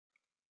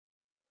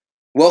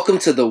Welcome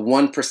to the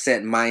 1%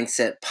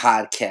 Mindset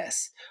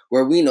Podcast,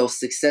 where we know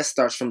success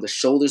starts from the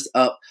shoulders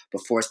up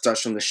before it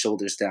starts from the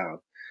shoulders down.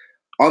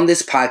 On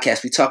this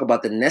podcast, we talk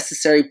about the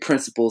necessary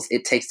principles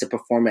it takes to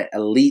perform at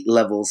elite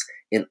levels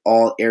in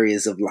all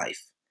areas of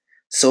life.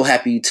 So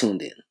happy you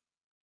tuned in.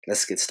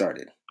 Let's get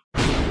started.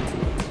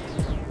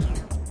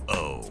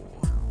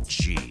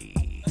 OG.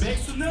 Make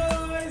some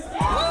noise!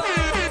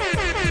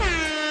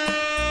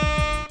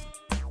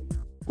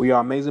 We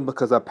are amazing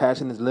because our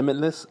passion is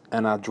limitless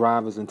and our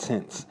drive is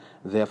intense.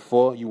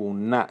 Therefore, you will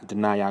not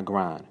deny our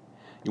grind.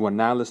 You are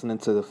now listening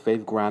to the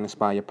Faith Grind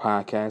Inspire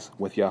podcast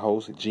with your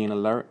host, Gene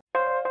Alert.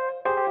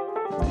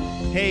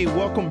 Hey,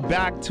 welcome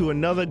back to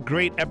another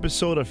great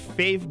episode of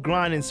Faith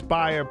Grind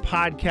Inspire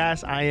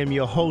podcast. I am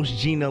your host,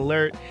 Gene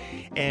Alert,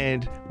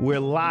 and we're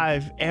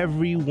live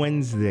every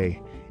Wednesday.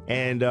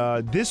 And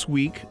this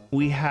week,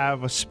 we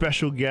have a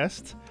special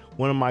guest,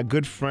 one of my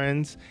good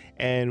friends,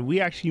 and we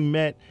actually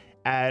met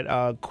at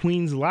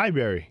Queens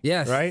Library.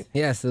 Yes. Right?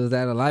 Yes, it was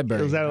at a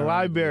library. It was at a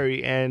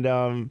library, and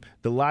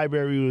the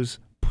library was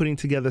putting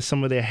together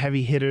some of their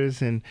heavy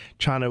hitters and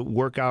trying to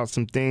work out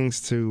some things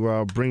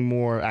to bring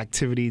more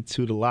activity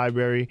to the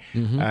library.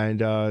 And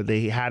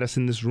they had us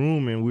in this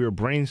room, and we were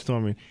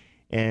brainstorming.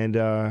 And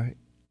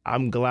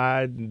I'm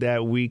glad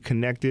that we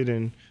connected,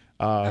 and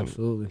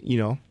Absolutely. you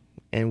know,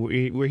 and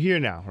we're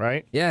here now,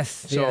 right? Yes.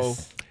 So,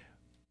 yes.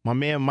 my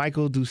man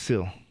Michael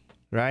Dusil,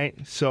 right?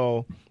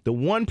 So the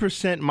 1%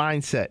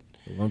 mindset.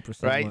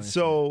 1%. Right. mindset.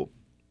 So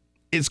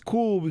it's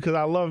cool because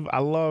I love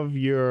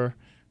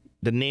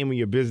the name of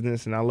your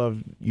business, and I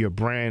love your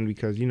brand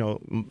because, you know,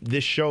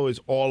 this show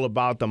is all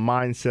about the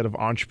mindset of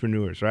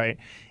entrepreneurs. Right.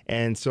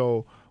 And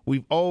so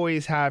we've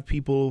always had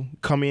people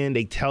come in,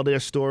 they tell their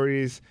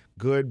stories,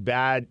 good,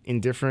 bad,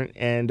 indifferent.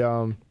 And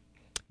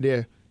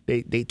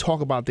they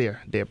talk about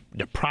their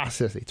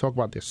process. They talk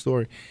about their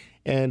story.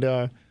 And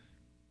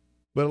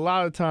but a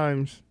lot of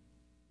times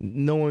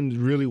no one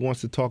really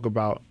wants to talk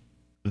about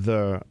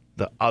the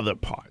other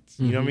parts.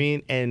 You know what I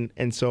mean?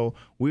 And so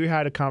we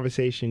had a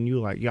conversation. You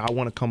were like, I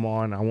want to come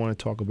on. I want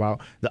to talk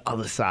about the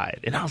other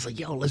side. And I was like,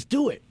 yo, let's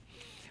do it.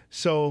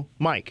 So,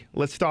 Mike,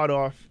 let's start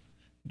off.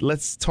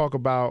 Let's talk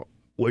about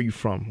where you're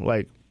from.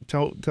 Like,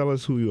 tell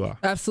us who you are.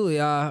 Absolutely.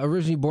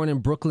 Originally born in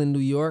Brooklyn, New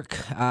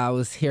York. I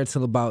was here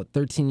till about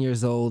 13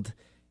 years old.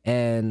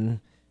 And,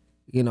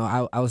 you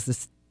know, I was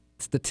the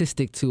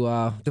statistic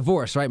to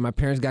divorce, right? My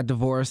parents got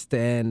divorced,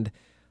 and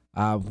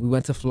we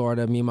went to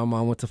Florida. Me and my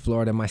mom went to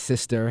Florida, my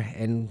sister,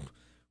 and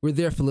we're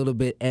there for a little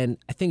bit. And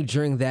I think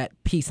during that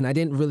piece, and I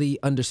didn't really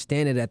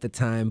understand it at the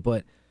time,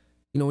 but,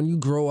 you know, when you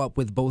grow up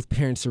with both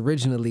parents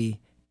originally,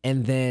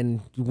 and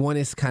then one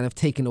is kind of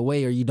taken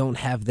away, or you don't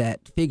have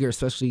that figure,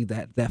 especially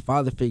that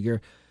father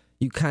figure,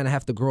 you kind of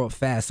have to grow up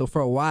fast. So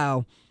for a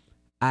while,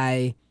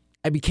 I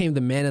became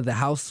the man of the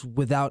house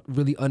without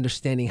really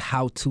understanding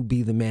how to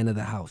be the man of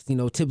the house. You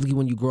know, typically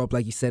when you grow up,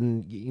 like you said,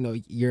 and you know,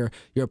 you're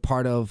a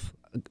part of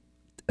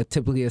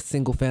typically a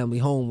single family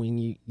home. When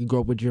you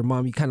grow up with your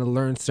mom, you kind of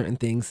learn certain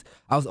things.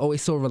 I was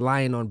always so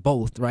reliant on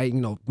both, right? You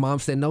know, mom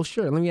said, no,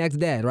 sure, let me ask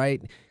dad, right?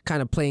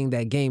 Kind of playing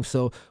that game.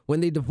 So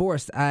when they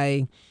divorced, it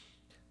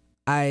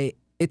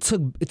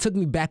took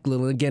me back a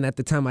little. Again, at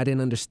the time I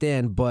didn't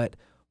understand, but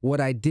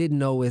what I did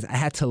know is I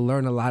had to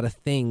learn a lot of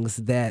things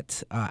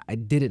that I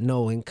didn't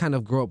know and kind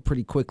of grow up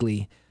pretty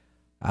quickly.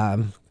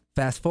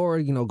 Fast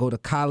forward, you know, go to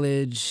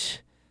college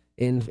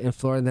in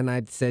Florida, and then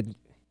I said,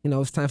 you know,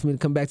 it's time for me to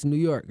come back to New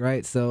York,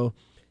 right? So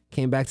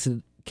came back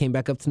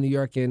up to New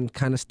York and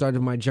kind of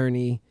started my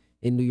journey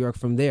in New York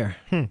from there.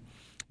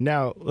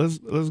 Now,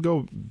 let's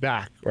go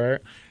back, right?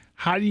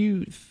 How do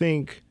you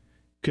think,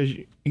 because,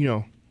 you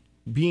know,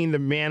 being the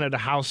man of the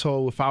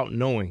household without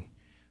knowing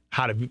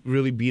how to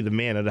really be the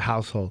man of the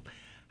household,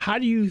 how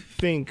do you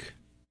think,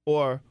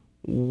 or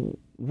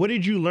what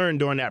did you learn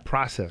during that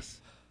process?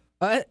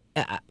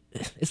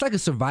 It's like a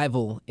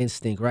survival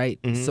instinct, right?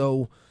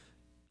 So,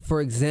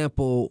 for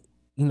example,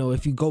 you know,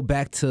 if you go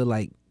back to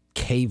like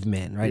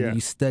cavemen, right? Yeah. And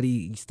you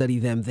study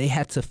them, they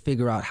had to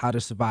figure out how to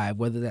survive,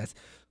 whether that's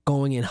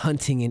going and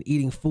hunting and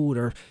eating food,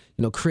 or,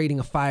 you know, creating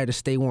a fire to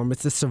stay warm.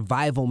 It's a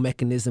survival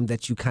mechanism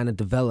that you kind of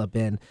develop.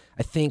 And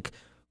I think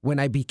when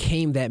I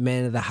became that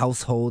man of the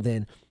household,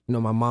 and, you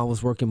know, my mom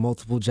was working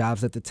multiple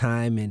jobs at the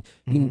time, and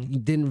you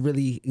didn't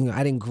really, you know,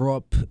 I didn't grow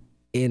up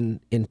in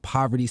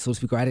poverty, so to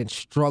speak, or I didn't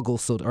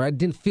struggle, or I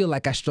didn't feel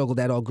like I struggled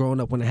at all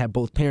growing up when I had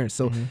both parents.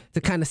 So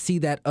to kind of see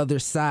that other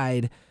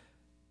side,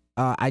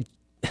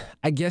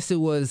 I guess it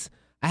was,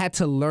 I had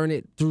to learn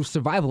it through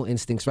survival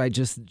instincts, right?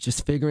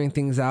 Just figuring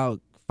things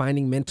out,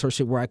 finding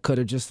mentorship where I could,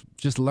 or just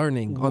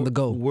learning on the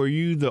go. Were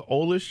you the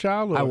oldest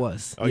child? Or? I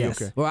was. Oh,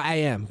 yes. okay. Well, I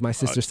am. My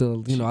sister's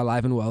still, you know,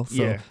 alive and well.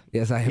 So Yeah.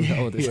 yes, I am the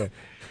oldest. Yeah.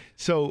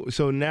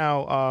 So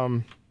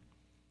now,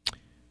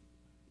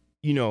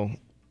 you know,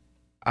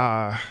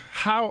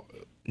 how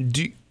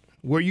did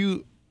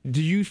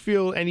you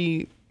feel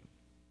any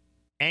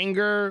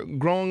anger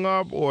growing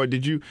up, or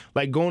did you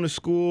like going to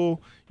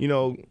school? You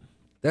know,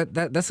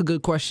 That's a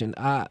good question.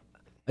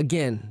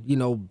 Again, you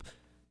know,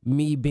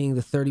 me being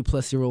the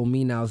 30-plus-year-old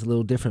me now is a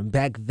little different.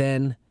 Back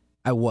then,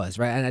 I was,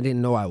 right? And I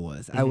didn't know I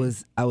was. I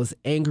was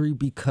angry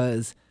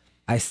because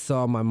I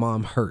saw my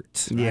mom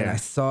hurt. Right? Yeah. I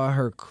saw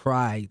her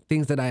cry,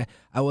 things that I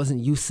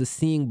wasn't used to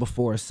seeing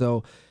before.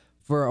 So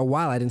for a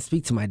while, I didn't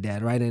speak to my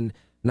dad, right? And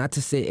not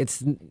to say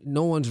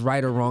no one's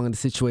right or wrong in the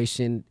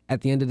situation.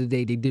 At the end of the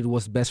day, they did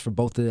what's best for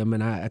both of them,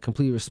 and I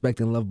completely respect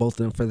and love both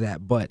of them for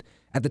that. But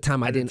at the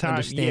time, I didn't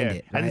understand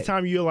it. Right? At the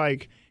time, you're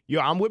like, yo,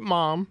 I'm with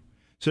mom,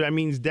 so that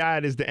means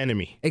dad is the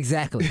enemy.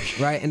 Exactly,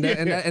 right? And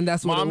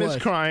that's what mom it was.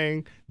 is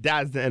crying,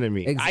 dad's the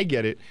enemy. I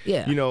get it.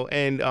 Yeah. You know,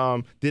 and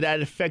did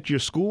that affect your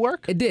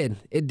schoolwork? It did.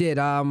 It did.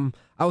 I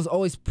was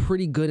always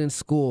pretty good in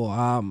school.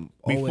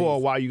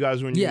 While you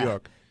guys were in New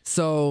York.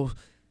 So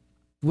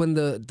when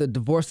the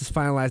divorce was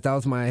finalized, that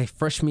was my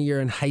freshman year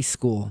in high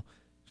school.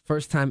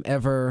 First time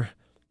ever,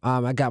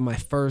 I got my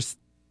first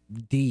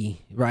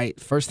D, right?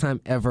 First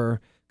time ever.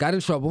 Got in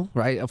trouble,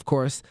 right? Of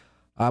course,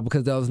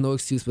 because there was no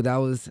excuse, but I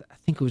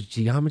think it was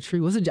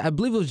geometry. I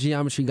believe it was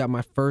geometry, got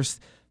my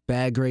first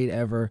bad grade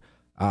ever.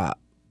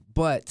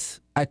 But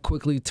I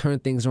quickly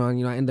turned things around.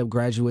 You know, I ended up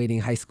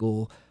graduating high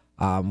school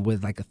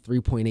with like a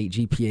 3.8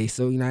 GPA.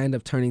 So, you know, I ended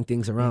up turning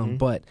things around.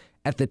 But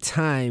at the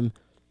time,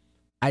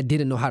 I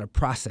didn't know how to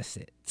process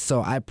it.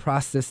 So I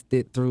processed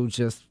it through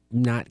just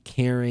not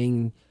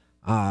caring,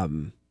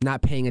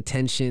 not paying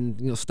attention,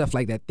 you know, stuff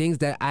like that. Things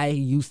that I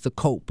used to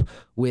cope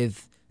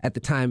with at the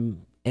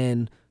time.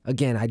 And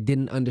again, I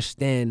didn't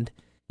understand.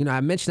 You know,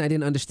 I mentioned I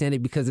didn't understand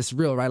it because it's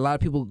real, right? A lot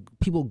of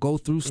people go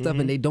through stuff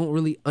and they don't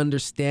really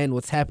understand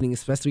what's happening,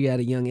 especially at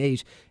a young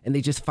age. And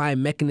they just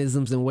find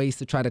mechanisms and ways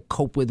to try to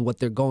cope with what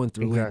they're going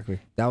through. Exactly.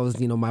 And that was,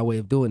 you know, my way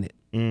of doing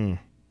it.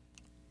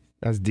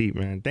 That's deep,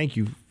 man. Thank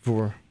you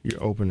for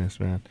your openness,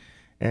 man.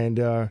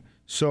 And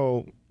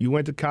so you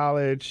went to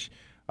college.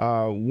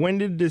 When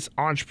did this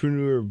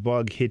entrepreneur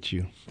bug hit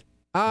you?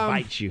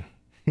 Bite you?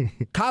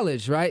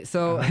 College, right?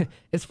 So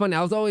it's funny.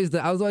 I was always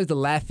the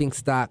laughing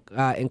stock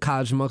in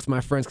college amongst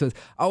my friends because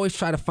I always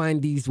try to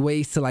find these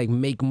ways to like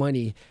make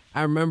money.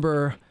 I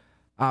remember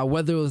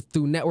whether it was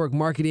through network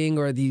marketing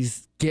or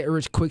these get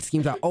rich quick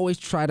schemes, I always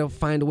try to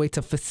find a way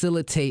to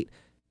facilitate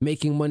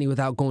making money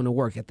without going to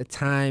work. At the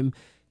time,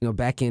 you know,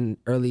 back in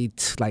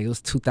it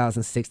was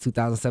 2006,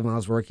 2007, I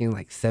was working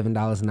like $7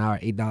 an hour,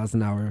 $8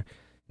 an hour. And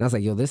I was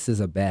like, yo, this is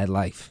a bad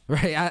life,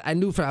 right? I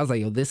knew I was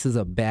like, yo, this is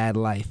a bad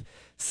life.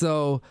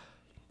 So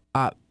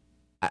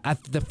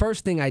the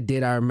first thing I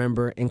did, I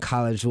remember in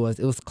college it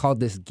was called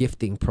this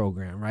gifting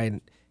program,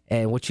 right?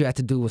 And what you had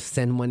to do was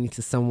send money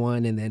to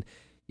someone. And then,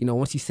 you know,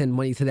 once you send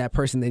money to that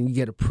person, then you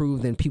get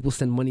approved and people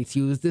send money to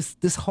you. It was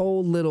this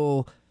whole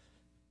little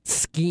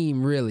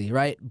scheme really,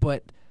 right?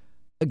 But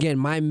again,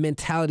 my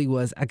mentality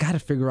was I got to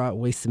figure out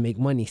ways to make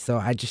money. So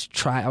I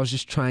was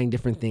just trying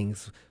different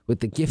things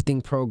with the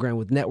gifting program,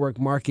 with network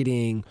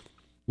marketing,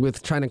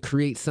 with trying to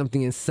create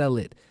something and sell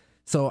it.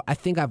 So I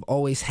think I've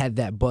always had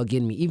that bug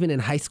in me. Even in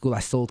high school, I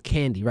sold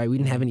candy, right? We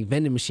didn't have any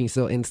vending machines.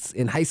 So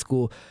in high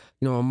school,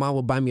 you know, my mom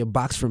would buy me a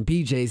box from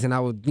BJ's and I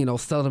would, you know,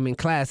 sell them in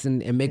class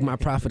and make my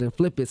profit and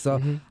flip it.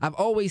 So I've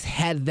always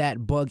had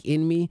that bug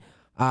in me,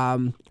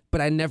 but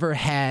I never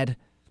had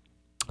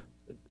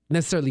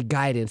necessarily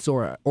guidance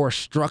or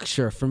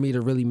structure for me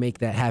to really make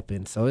that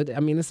happen. So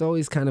it's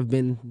always kind of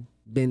been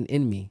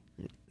in me.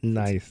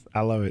 Nice.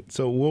 I love it.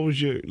 So what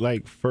was your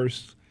like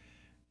first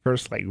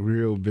like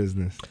real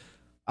business?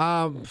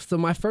 So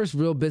my first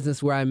real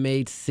business where I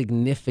made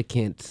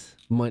significant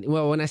money.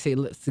 Well, when I say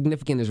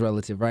significant is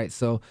relative, right?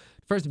 So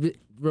first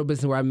real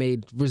business where I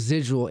made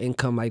residual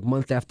income like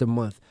month after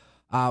month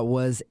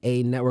was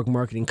a network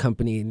marketing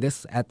company. And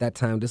at that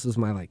time, this was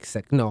my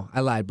no, I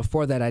lied.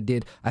 Before that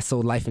I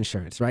sold life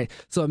insurance, right?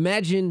 So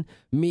imagine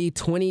me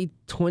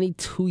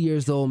 22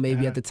 years old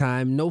maybe at the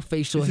time, no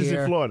facial hair. This is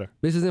in Florida.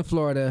 This is in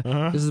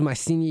Florida. This is my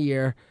senior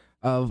year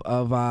of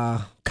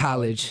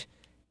college.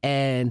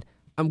 And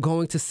I'm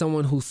going to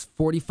someone who's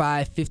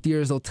 45, 50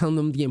 years old, telling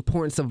them the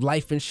importance of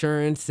life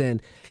insurance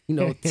and, you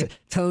know,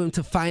 telling them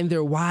to find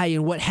their why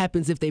and what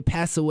happens if they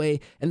pass away.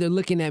 And they're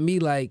looking at me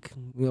like,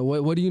 you know,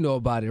 what do you know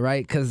about it,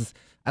 right? Because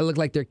I look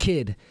like their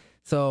kid.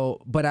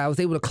 So, but I was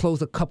able to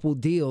close a couple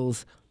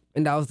deals,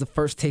 and that was the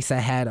first taste I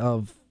had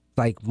of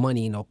like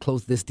money, you know,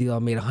 close this deal. I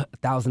made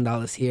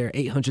 $1,000 here,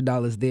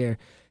 $800 there.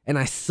 And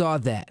I saw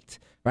that,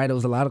 right? It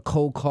was a lot of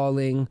cold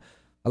calling,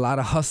 a lot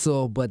of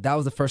hustle, but that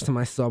was the first time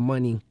I saw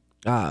money.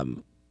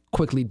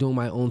 Quickly doing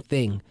my own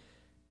thing.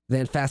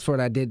 Then fast forward,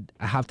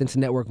 I hopped into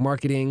network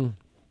marketing,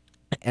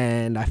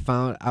 and I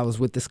found I was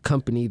with this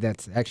company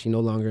that's actually no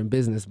longer in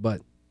business,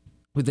 but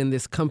within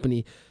this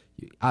company,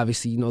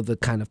 obviously, you know, the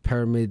kind of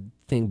pyramid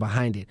thing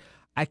behind it.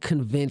 I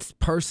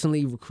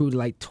personally recruited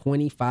like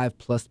 25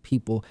 plus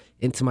people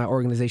into my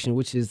organization,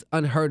 which is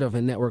unheard of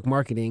in network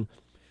marketing,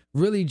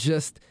 really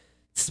just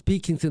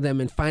speaking to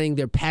them and finding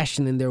their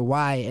passion and their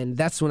why. And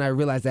that's when I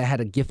realized I had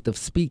a gift of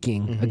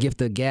speaking, a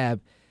gift of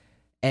gab.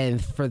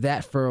 And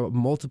for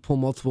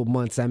multiple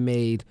months, I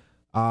made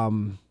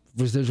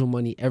residual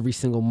money every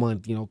single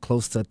month, you know,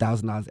 close to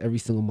 $1,000 every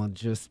single month,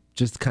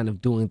 just kind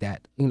of doing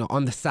that, you know,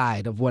 on the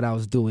side of what I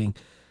was doing.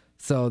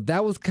 So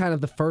that was kind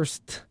of the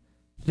first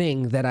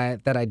thing that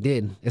I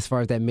did as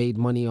far as that made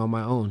money on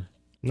my own.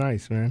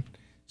 Nice, man.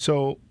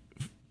 So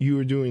you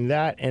were doing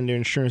that and the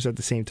insurance at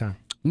the same time?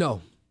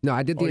 No,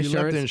 I did the insurance. You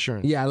left the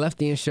insurance? Yeah, I left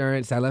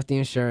the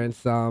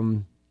insurance.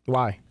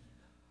 Why?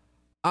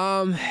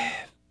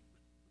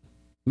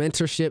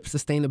 Mentorship,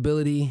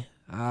 sustainability,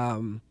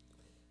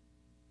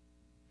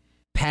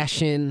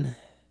 passion.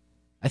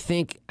 I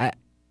think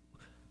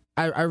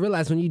I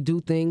realize when you do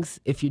things,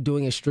 if you're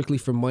doing it strictly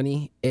for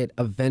money, it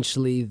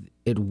eventually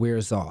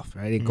wears off,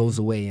 right? It goes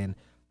away. And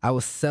I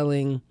was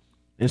selling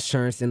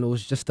insurance, and it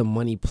was just a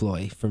money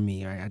ploy for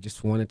me, right? I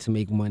just wanted to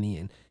make money,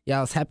 and yeah,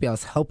 I was happy I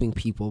was helping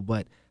people,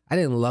 but I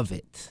didn't love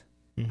it.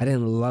 I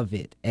didn't love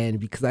it, and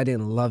because I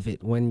didn't love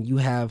it, when you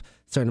have a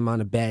certain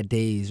amount of bad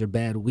days or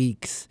bad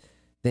weeks,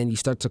 then you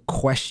start to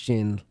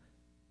question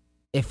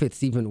if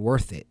it's even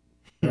worth it,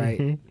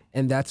 right?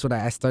 And that's what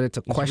I started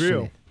to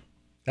question it.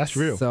 That's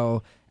real.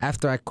 So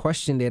after I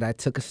questioned it, I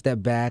took a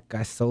step back.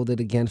 I sold it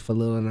again for a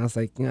little, and I was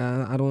like,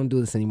 nah, I don't want to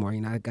do this anymore.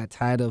 I got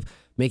tired of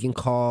making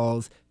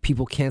calls,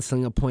 people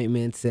canceling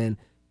appointments, and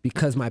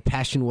because my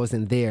passion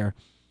wasn't there,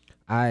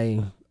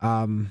 I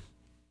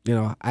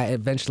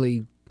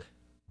eventually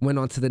went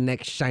on to the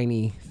next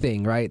shiny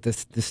thing, right?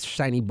 This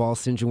shiny ball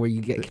syndrome where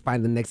you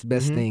find the next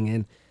best thing,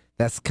 and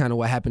that's kind of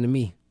what happened to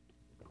me.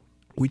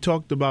 We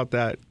talked about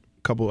that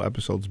a couple of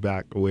episodes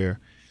back where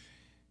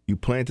you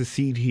plant a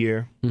seed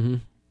here,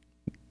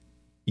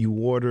 you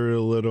water it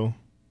a little,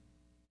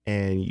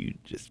 and you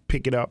just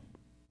pick it up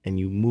and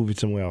you move it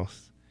somewhere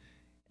else.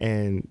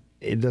 And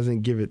it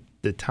doesn't give it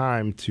the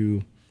time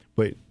to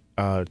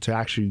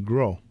actually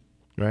grow,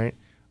 right?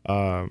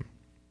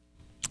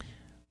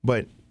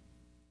 But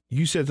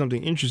you said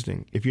something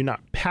interesting. If you're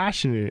not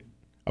passionate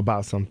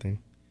about something,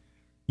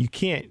 you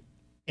can't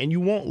and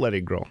you won't let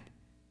it grow.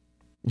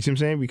 You see what I'm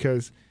saying?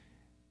 Because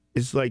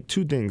it's like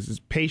two things. It's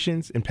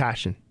patience and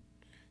passion.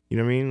 You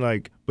know what I mean?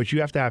 Like, but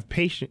you have to have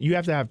patience. You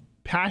have to have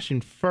passion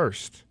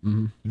first,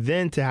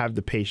 then to have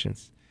the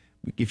patience.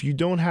 If you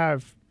don't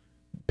have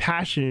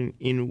passion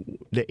in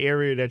the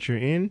area that you're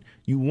in,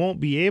 you won't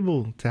be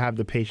able to have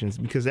the patience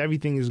because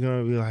everything is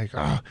going to be like,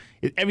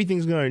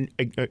 everything's going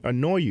to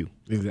annoy you.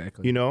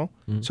 Exactly. You know?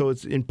 So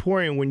it's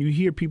important when you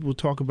hear people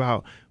talk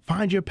about,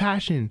 find your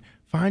passion.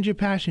 What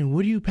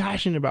are you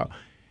passionate about?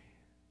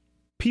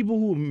 People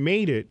who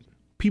made it,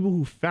 people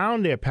who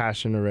found their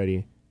passion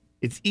already,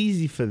 it's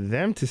easy for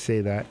them to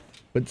say that.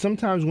 But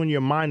sometimes when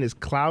your mind is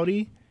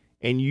cloudy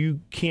and you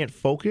can't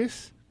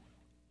focus,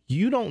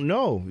 you don't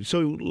know.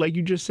 So like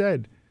you just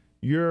said,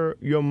 your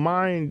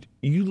mind,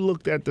 you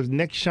looked at the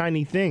next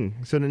shiny thing.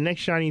 So the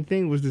next shiny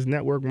thing was this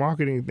network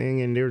marketing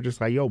thing, and they were just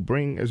like, yo,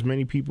 bring as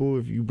many people.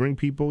 If you bring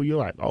people, you're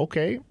like,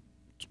 okay,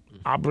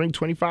 I'll bring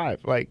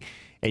 25. Like,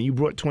 and you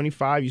brought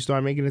 25, you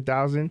started making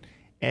 1,000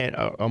 and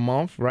a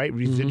month, right?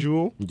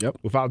 Residual,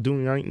 without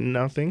doing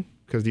nothing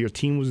because your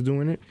team was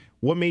doing it.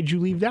 What made you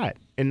leave that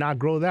and not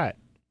grow that?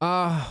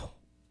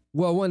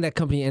 Well, one, that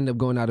company ended up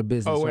going out of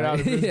business. Oh, went out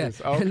of business.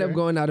 Yeah, ended up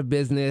going out of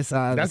business.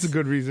 That's a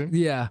good reason.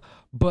 Yeah,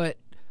 but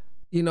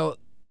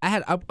I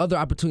had other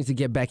opportunities to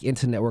get back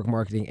into network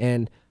marketing,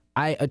 and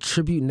I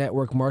attribute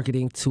network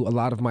marketing to a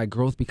lot of my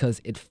growth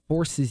because it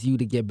forces you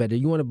to get better.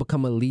 You want to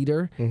become a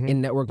leader in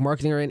network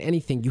marketing or in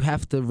anything, you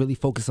have to really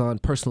focus on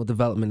personal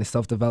development and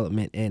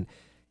self-development, and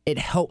it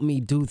helped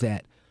me do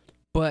that.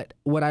 But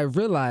what I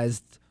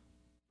realized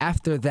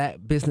after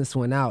that business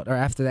went out, or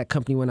after that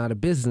company went out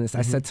of business,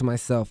 I said to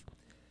myself,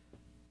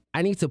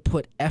 I need to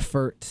put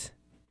effort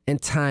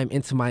and time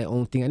into my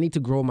own thing. I need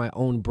to grow my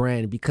own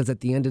brand because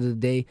at the end of the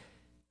day,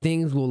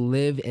 things will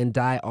live and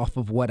die off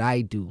of what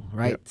I do,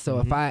 right? Yep. So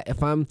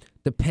if I'm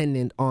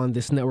dependent on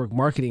this network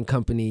marketing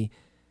company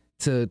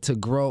to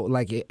grow,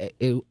 like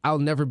I'll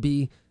never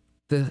be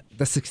the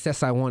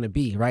success I want to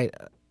be, right?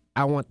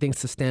 I want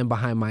things to stand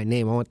behind my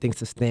name. I want things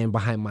to stand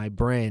behind my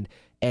brand.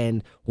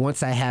 And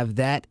once I have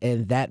that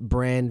and that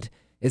brand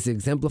is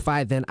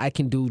exemplified, then I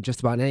can do just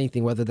about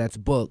anything, whether that's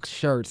books,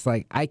 shirts.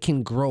 Like I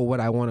can grow what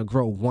I want to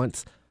grow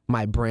once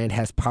my brand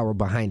has power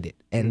behind it.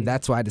 And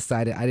that's why I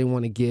decided I didn't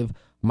want to give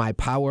my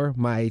power,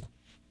 my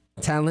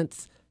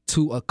talents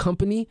to a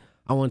company.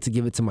 I wanted to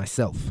give it to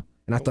myself.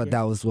 And I thought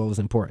that was what was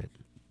important.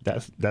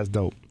 That's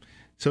dope.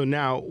 So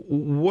now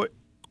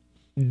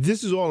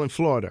this is all in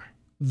Florida.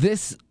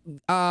 This,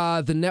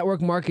 the network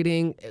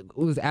marketing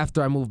was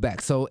after I moved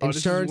back. So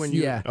insurance,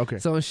 okay.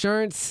 So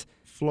insurance,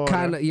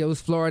 Florida. It was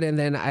Florida, and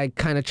then I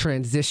kind of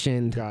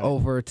transitioned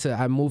over to,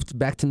 I moved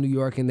back to New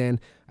York, and then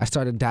I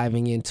started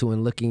diving into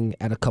and looking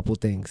at a couple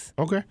things.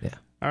 Okay. Yeah.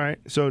 All right.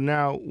 So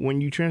now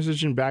when you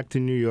transitioned back to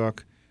New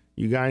York,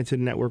 you got into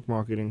network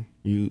marketing,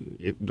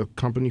 the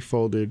company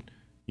folded,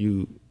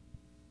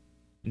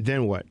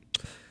 then what?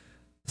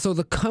 So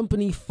the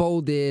company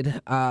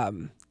folded,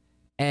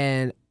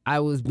 and I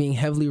was being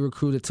heavily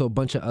recruited to a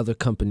bunch of other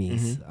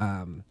companies.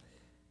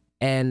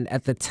 And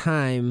at the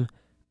time,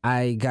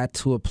 I got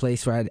to a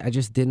place where I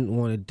just didn't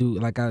want to do,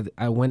 like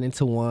I went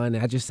into one,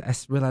 and I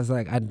realized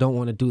like I don't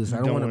want to do this. I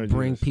don't want to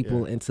bring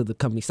people into the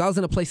company. So I was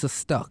in a place of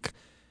stuck,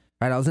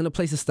 right? I was in a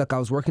place of stuck. I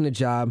was working a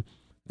job,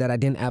 that I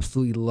didn't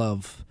absolutely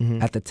love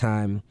at the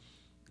time.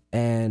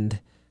 And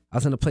I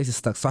was in a place of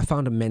stuck. So I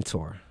found a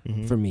mentor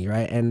for me,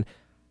 right? And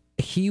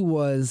he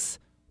was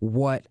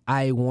what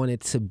I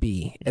wanted to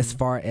be as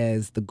far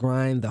as the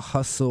grind, the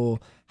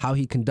hustle, how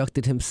he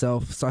conducted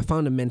himself. So I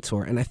found a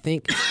mentor. And I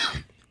think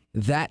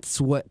that's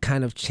what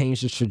kind of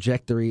changed the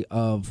trajectory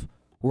of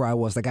where I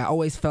was. Like, I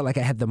always felt like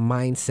I had the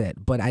mindset,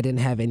 but I didn't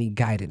have any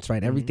guidance,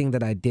 right? Everything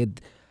that I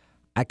did,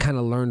 I kind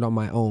of learned on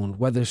my own,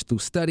 whether it's through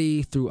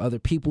study, through other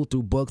people,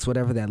 through books,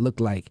 whatever that looked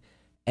like.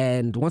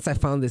 And once I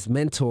found this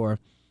mentor,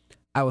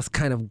 I was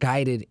kind of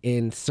guided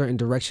in certain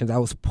directions. I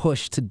was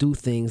pushed to do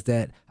things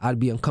that I'd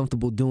be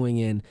uncomfortable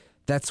doing, and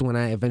that's when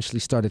I eventually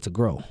started to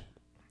grow.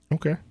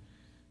 Okay.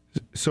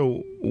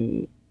 So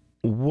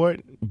what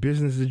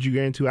business did you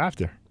get into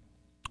after?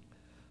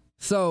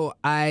 So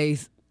I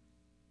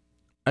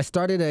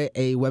started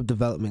a web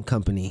development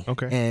company.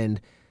 Okay. And,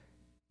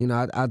 you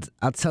know,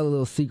 I'll tell a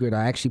little secret.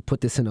 I actually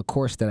put this in a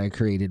course that I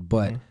created,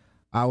 but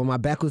when my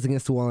back was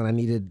against the wall and I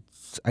needed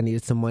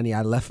some money,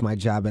 I left my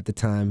job at the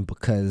time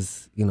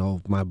because, you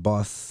know, my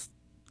boss,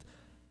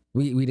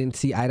 we didn't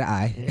see eye to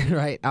eye,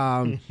 right?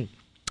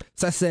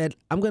 So I said,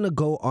 I'm going to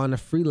go on a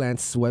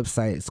freelance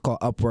website. It's called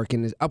Upwork.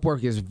 And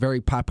Upwork is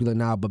very popular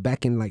now, but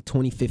back in like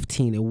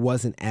 2015, it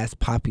wasn't as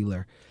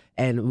popular.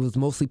 And it was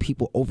mostly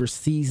people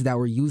overseas that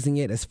were using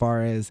it, as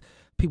far as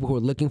people who were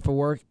looking for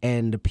work,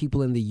 and the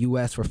people in the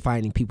U.S. were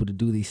finding people to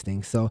do these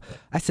things. So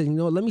I said, you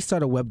know, let me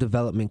start a web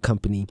development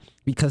company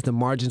because the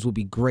margins will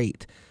be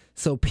great.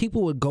 So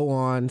people would go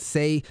on,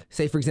 say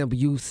for example,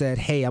 you said,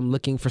 hey, I'm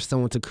looking for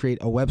someone to create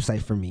a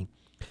website for me.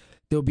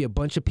 There will be a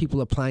bunch of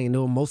people applying, and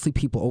there were mostly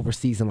people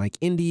overseas in like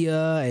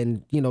India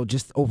and, you know,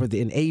 just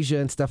in Asia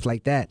and stuff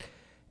like that.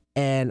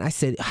 And I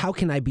said, how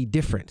can I be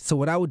different? So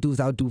what I would do is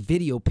I would do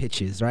video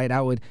pitches, right?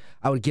 I would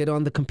get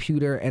on the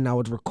computer and I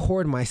would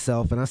record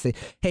myself, and I'd say,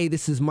 hey,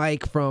 this is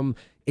Mike from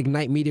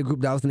Ignite Media Group.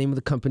 That was the name of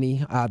the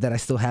company that I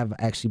still have,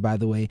 actually, by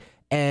the way.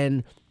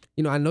 And,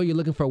 you know, I know you're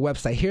looking for a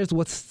website. Here's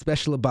what's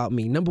special about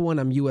me. Number one,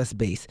 I'm US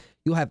based.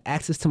 You'll have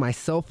access to my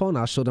cell phone.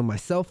 I'll show them my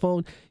cell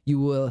phone.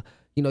 You will,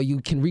 you know, you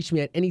can reach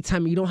me at any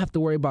time. You don't have to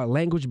worry about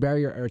language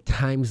barrier or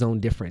time zone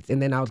difference.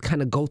 And then I would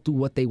kind of go through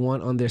what they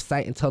want on their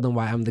site and tell them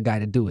why I'm the guy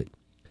to do it.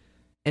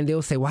 And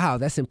they'll say, wow,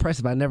 that's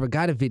impressive. I never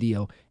got a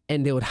video.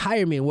 And they would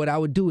hire me. And what I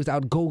would do is I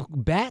would go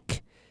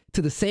back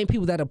to the same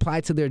people that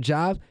applied to their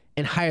job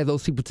and hire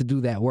those people to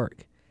do that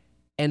work.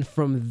 And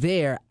from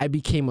there, I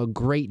became a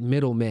great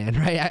middleman,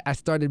 right? I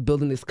started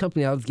building this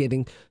company. I was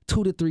getting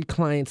 2 to 3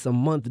 clients a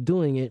month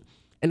doing it.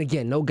 And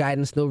again, no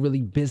guidance, no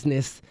really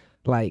business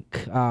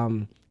like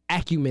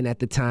acumen at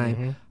the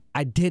time.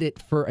 I did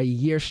it for a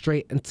year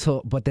straight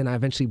but then I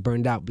eventually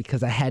burned out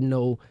because I had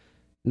no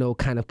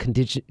kind of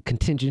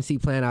contingency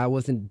plan. I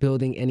wasn't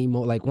building any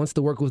more. Like, once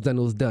the work was done,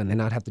 it was done,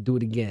 and I'd have to do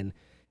it again.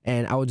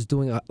 And I was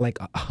doing like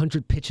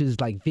 100 pitches,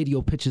 like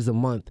video pitches a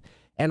month,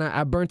 and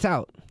I burnt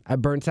out.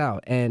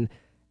 And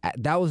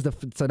that was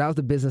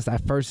the business I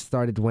first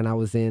started when I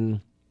was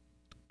in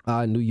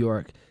New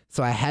York.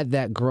 So I had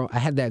that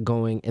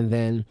going, and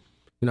then,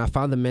 you know, I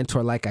found the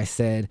mentor, like I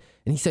said,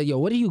 and he said, "Yo,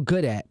 what are you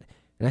good at?"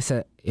 And I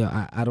said, "Yo,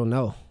 I don't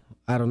know.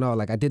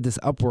 Like, I did this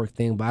Upwork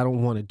thing, but I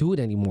don't want to do it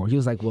anymore." He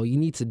was like, well, you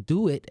need to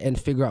do it and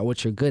figure out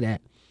what you're good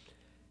at.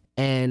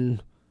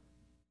 And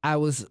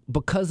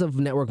because of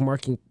network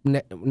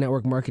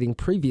marketing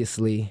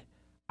previously,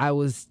 I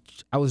was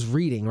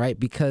reading, right?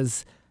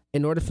 Because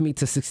in order for me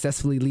to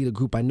successfully lead a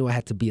group, I knew I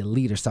had to be a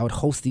leader. So I would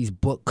host these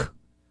book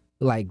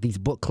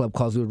club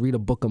calls. We would read a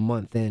book a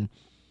month. And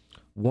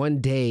one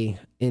day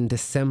in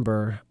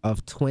December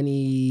of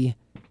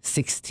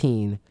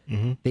 2016,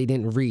 they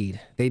didn't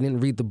read. They didn't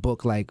read the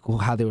book like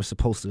how they were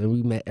supposed to. And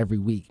we met every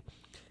week.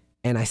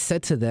 And I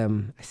said to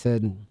them,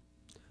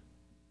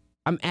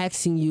 I'm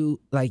asking you,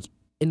 like,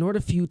 in order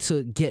for you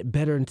to get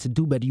better and to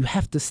do better, you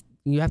have to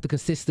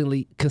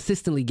consistently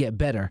get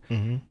better.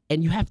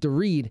 And you have to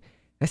read.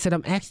 I said,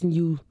 I'm asking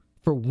you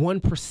for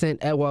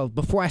 1%. Well,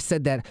 before I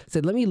said that, I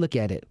said, let me look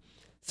at it.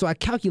 So I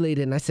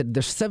calculated, and I said,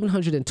 there's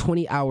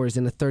 720 hours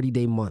in a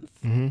 30-day month.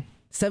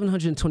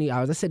 720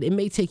 hours. I said, it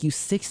may take you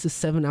 6 to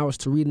 7 hours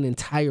to read an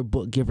entire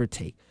book, give or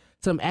take.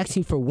 So I'm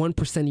asking for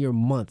 1% of your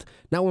month,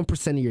 not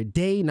 1% of your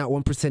day, not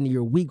 1% of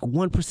your week,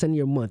 1% of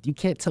your month. You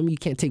can't tell me you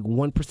can't take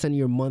 1% of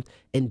your month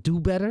and do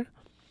better.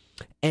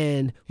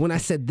 And when I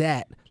said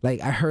that,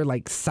 like, I heard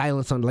like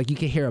silence on, like, you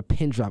could hear a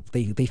pin drop.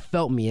 They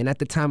felt me. And at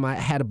the time I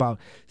had about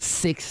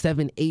 6,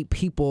 7, 8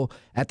 people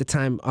at the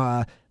time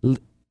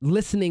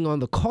listening on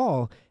the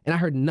call, and I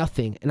heard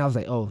nothing. And I was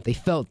like, oh, they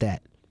felt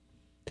that.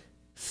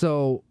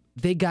 So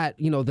they got,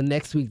 you know, the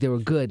next week they were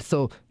good.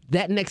 So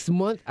that next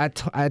month, I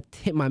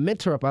hit my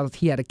mentor up.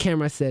 He had a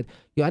camera. I said,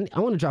 yo, I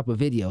want to drop a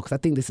video because I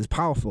think this is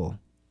powerful.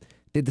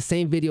 Did the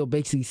same video,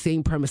 basically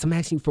same premise. I'm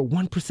asking for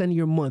 1% of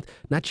your month,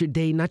 not your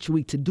day, not your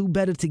week, to do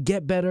better, to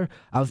get better.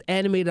 I was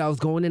animated. I was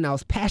going in. I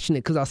was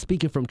passionate because I was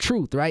speaking from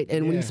truth, right?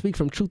 And when you speak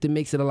from truth, it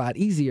makes it a lot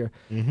easier.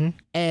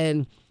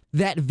 And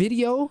that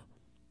video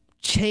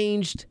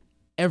changed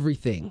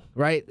everything,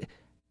 right?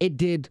 it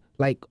did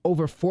like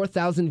over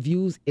 4,000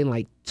 views in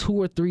like 2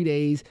 or 3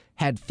 days,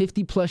 had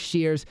 50 plus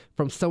shares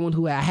from someone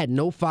who I had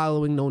no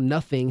following, no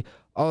nothing.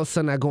 All of a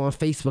sudden I go on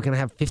Facebook and I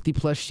have 50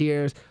 plus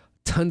shares,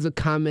 tons of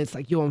comments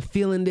like, yo, I'm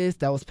feeling this.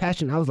 That was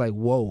passion. I was like,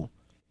 whoa.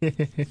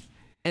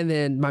 And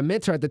then my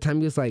mentor at the time,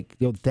 he was like,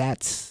 yo,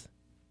 that's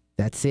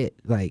it.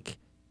 Like,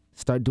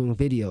 start doing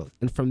videos.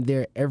 And from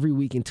there, every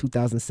week in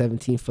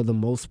 2017, for the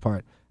most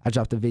part, I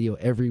dropped a video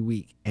every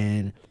week.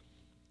 And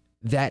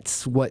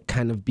that's what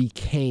kind of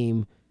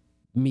became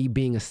me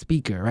being a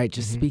speaker, right?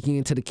 Just speaking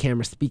into the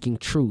camera, speaking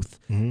truth,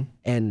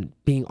 and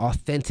being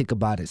authentic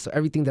about it. So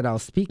everything that I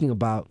was speaking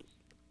about,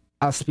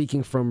 I was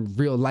speaking from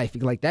real life.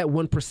 Like that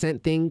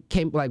 1% thing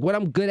came, like what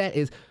I'm good at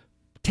is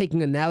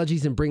taking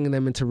analogies and bringing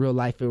them into real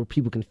life where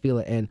people can feel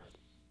it. And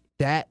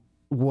that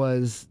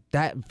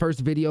first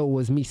video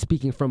was me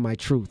speaking from my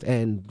truth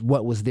and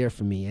what was there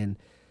for me. And,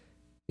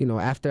 you know,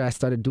 after I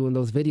started doing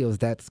those videos,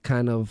 that's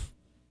kind of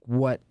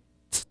what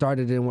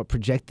started and what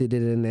projected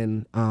it. And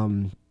then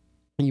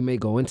you may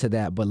go into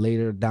that, but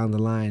later down the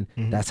line,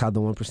 that's how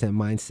the 1%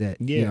 mindset,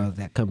 you know,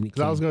 that company came.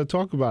 Because I was going to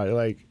talk about it.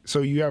 Like,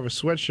 so you have a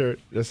sweatshirt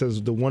that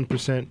says the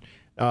 1%,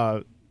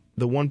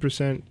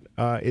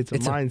 it's a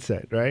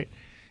mindset, right?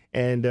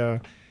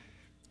 And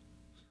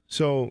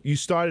so you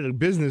started a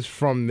business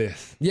from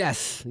this.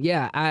 Yes.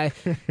 Yeah.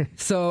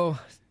 So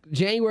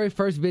January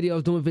 1st video, I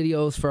was doing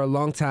videos for a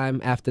long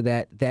time after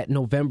that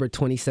November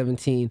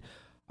 2017,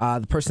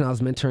 the person I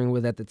was mentoring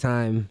with at the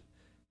time,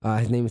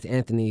 his name is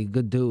Anthony,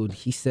 good dude.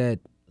 He said,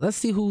 let's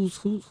see who's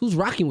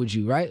rocking with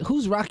you, right?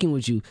 Who's rocking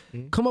with you?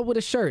 Come up with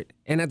a shirt.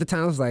 And at the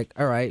time I was like,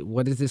 all right,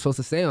 what is this supposed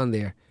to say on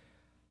there?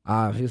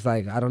 He was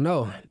like, I don't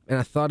know. And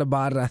I thought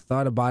about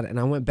it, and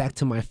I went back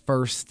to my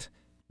first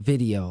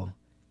video.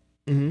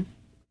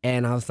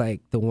 And I was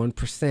like, the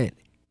 1%.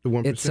 The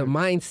 1%. It's a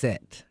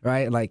mindset,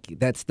 right? Like,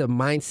 that's the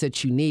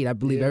mindset you need. I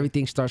believe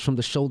everything starts from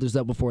the shoulders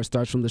up before it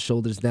starts from the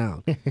shoulders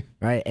down,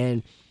 right?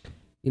 And,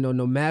 you know,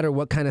 no matter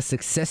what kind of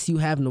success you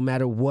have, no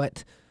matter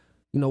what,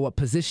 you know, what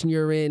position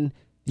you're in,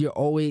 you're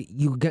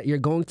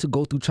going to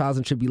go through trials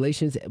and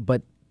tribulations,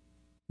 but,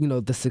 you know,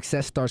 the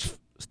success starts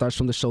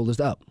from the shoulders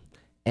up.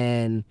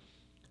 And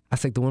I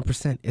was like, the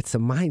 1%, it's a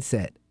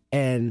mindset.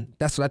 And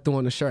that's what I threw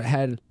on the shirt. I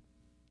had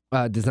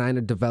a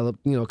designer developed,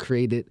 you know,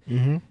 created,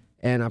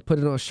 and I put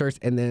it on shirts,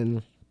 and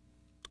then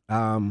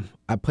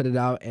I put it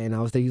out, and I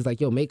was there. He was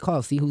like, yo, make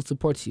calls, see who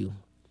supports you.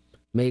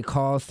 Made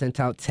calls, sent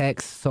out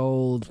texts,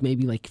 sold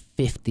maybe like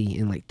 50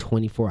 in like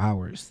 24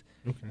 hours,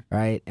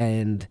 right?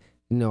 And,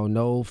 you know,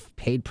 no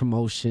paid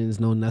promotions,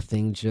 no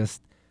nothing,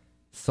 just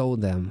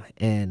sold them.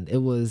 And it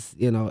was,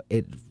 you know,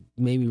 it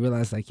made me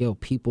realize like, yo,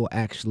 people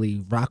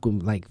actually rock with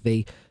me. Like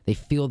they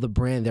feel the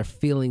brand, they're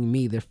feeling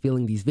me, they're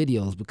feeling these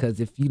videos, because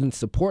if you didn't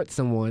support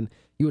someone,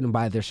 you wouldn't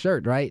buy their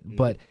shirt, right?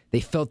 But they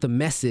felt the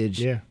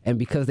message, and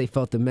because they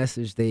felt the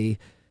message, they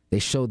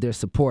showed their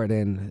support.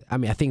 And I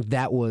mean, I think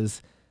that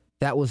was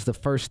the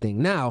first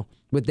thing. Now,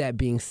 with that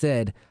being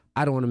said,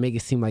 I don't want to make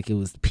it seem like it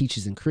was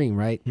peaches and cream,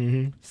 right?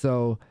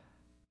 So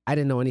I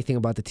didn't know anything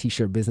about the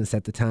t-shirt business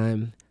at the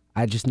time.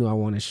 I just knew I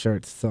wanted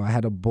shirts. So I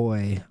had a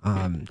boy,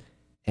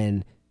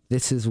 and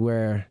this is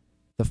where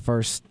the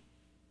first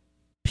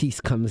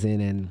piece comes in,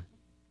 and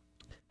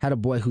had a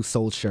boy who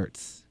sold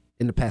shirts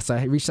in the past. So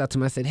I reached out to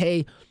him. I said,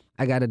 hey,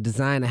 I got a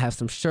design. I have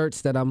some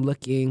shirts that I'm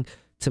looking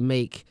to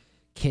make.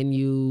 Can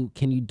you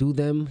do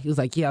them? He was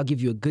like, yeah, I'll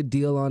give you a good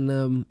deal on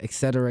them, et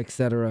cetera, et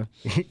cetera.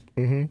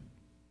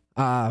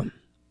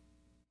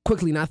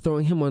 Quickly not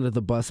throwing him under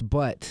the bus,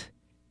 but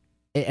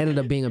it ended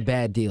up being a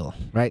bad deal,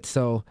 right?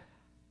 So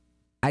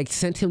I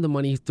sent him the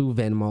money through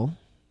Venmo,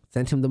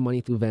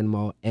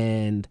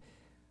 and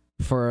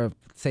for,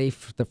 say,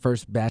 the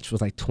first batch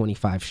was like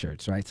 25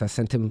 shirts, right? So I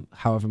sent him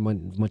however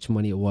much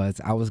money it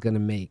was. I was going to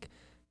make,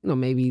 you know,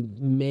 maybe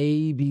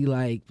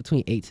like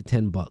between $8 to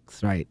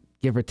 $10, right?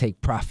 Give or take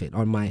profit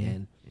on my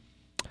end.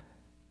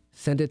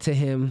 Sent it to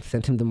him,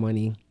 sent him the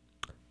money.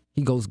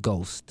 He goes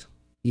ghost.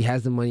 He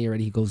has the money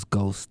already, he goes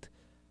ghost.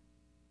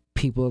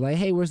 People are like,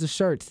 hey, where's the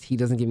shirts? He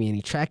doesn't give me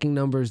any tracking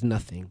numbers,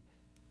 nothing.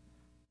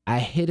 I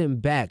hit him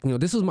back. You know,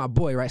 this was my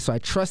boy, right? So I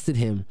trusted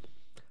him.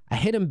 I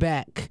hit him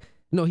back.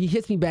 No, he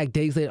hits me back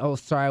days later. Oh,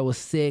 sorry, I was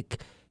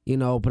sick, you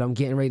know, but I'm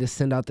getting ready to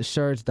send out the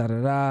shirts,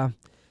 da-da-da.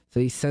 So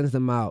he sends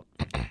them out.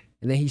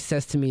 And then he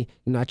says to me,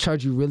 you know, I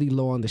charge you really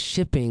low on the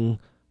shipping,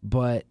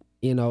 but,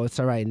 you know, it's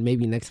all right. And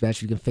maybe next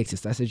batch you can fix it.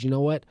 So I said, you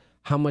know what?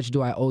 How much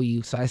do I owe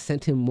you? So I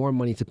sent him more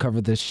money to cover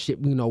the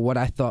what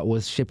I thought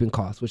was shipping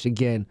costs, which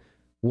again,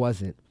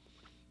 wasn't.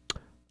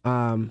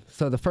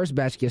 So the first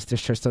batch gets the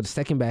shirt. So the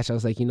second batch, I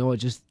was like, you know what,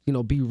 just, you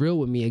know, be real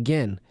with me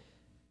again.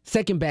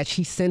 Second batch,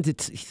 he sends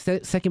it.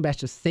 Second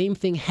batch, the same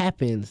thing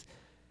happens.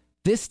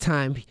 This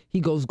time, he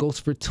goes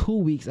ghost for 2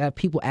 weeks. I have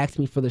people ask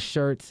me for the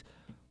shirts.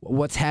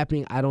 What's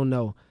happening? I don't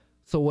know.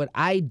 So what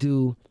I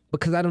do,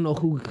 because I don't know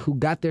who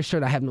got their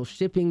shirt, I have no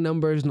shipping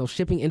numbers, no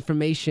shipping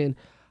information.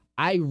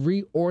 I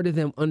reorder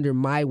them under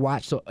my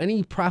watch. So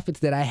any profits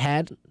that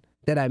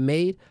I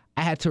made,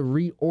 I had to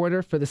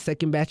reorder for the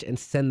second batch and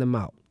send them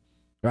out.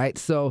 Right?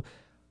 So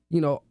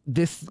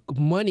this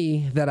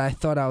money that I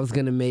thought I was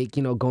gonna make,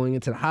 going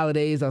into the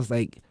holidays, I was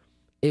like,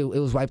 it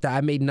was wiped out.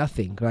 I made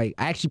nothing. Like,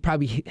 I actually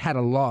probably had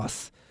a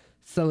loss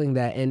selling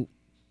that. And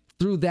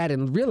through that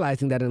and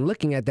realizing that and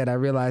looking at that, I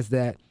realized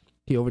that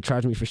he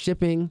overcharged me for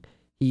shipping.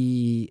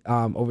 He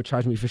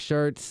overcharged me for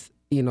shirts.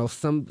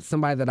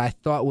 Somebody that I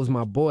thought was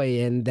my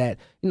boy and that,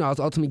 I was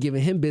ultimately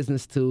giving him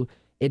business to,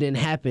 it didn't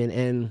happen.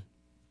 And,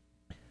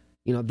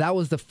 that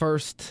was the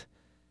first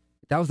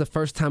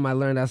time I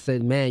learned. I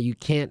said, man, you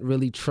can't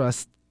really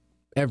trust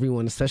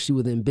everyone, especially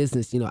within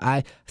business.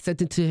 I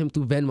sent it to him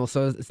through Venmo.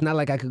 So it's not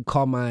like I could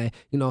call my,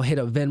 hit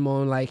up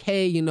Venmo and like,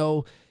 hey,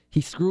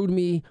 he screwed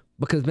me,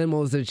 because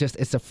Venmo is just,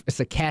 it's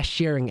a cash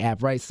sharing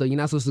app, right? So you're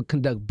not supposed to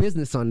conduct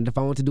business on it. If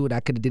I want to do it, I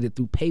could have did it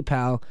through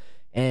PayPal.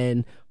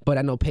 But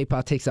I know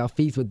PayPal takes out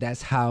fees, but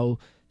that's how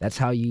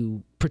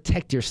you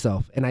protect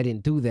yourself. And I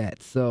didn't do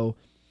that. So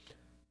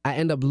I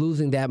end up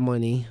losing that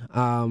money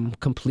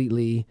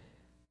completely,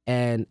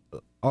 and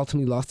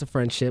ultimately lost the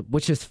friendship,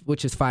 which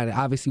is fine. It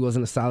obviously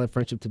wasn't a solid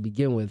friendship to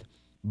begin with,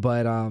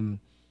 but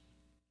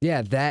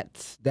yeah,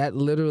 that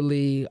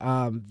literally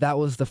that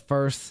was the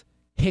first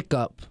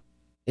hiccup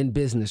in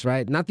business,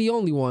 right? Not the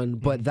only one,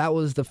 but that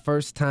was the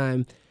first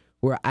time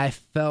where I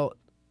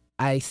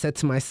said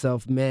to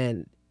myself,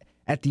 man,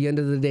 at the end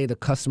of the day, the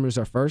customers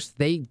are first.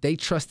 They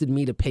trusted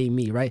me to pay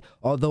me, right?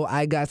 Although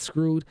I got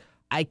screwed,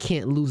 I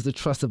can't lose the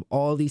trust of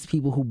all these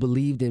people who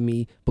believed in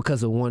me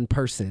because of one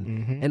person.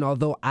 Mm-hmm. And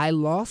although I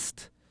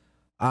lost,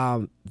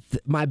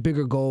 my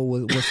bigger goal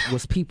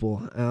was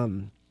people.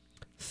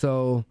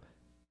 So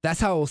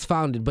that's how it was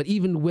founded. But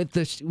even with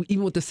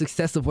the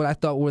success of what I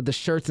thought were the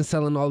shirts and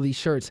selling all these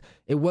shirts,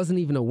 it wasn't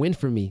even a win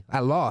for me. I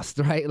lost,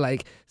 right?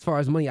 Like, as far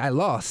as money, I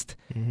lost.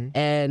 Mm-hmm.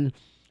 And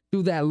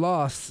through that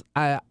loss,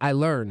 I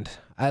learned.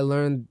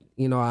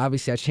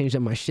 Obviously I changed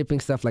up my shipping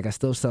stuff. Like, I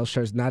still sell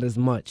shirts, not as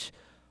much,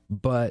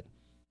 but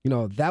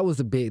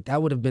that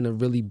would have been a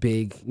really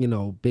big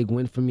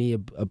win for me,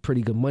 a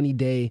pretty good money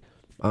day,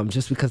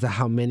 just because of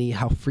how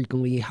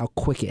frequently, how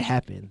quick it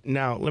happened.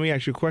 Now, let me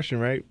ask you a question,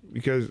 right?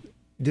 Because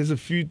there's a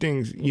few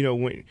things,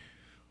 when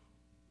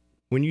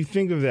you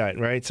think of that,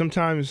 right?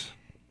 Sometimes,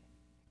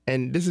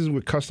 and this is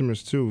with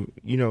customers too,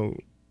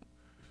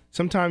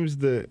 sometimes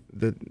the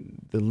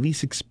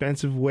least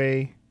expensive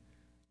way,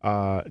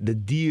 the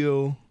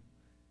deal,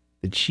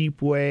 the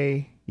cheap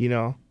way,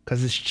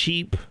 because it's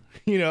cheap,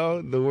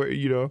 the word,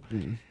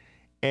 mm-hmm.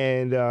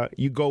 And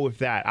you go with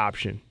that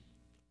option,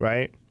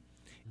 right?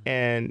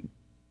 And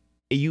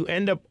you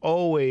end up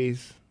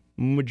always,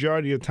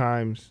 majority of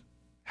times,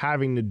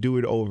 having to do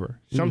it over.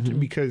 Something, mm-hmm.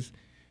 because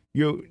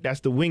that's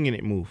the winging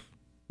it move.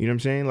 You know what I'm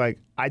saying? Like,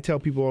 I tell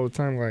people all the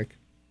time, like,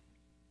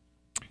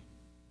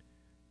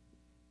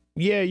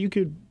 yeah, you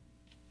could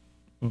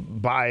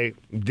buy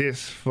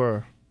this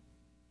for,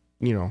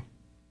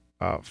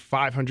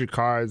 500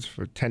 cards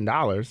for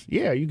 $10.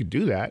 Yeah, you could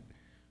do that.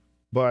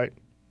 But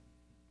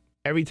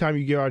every time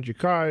you get out your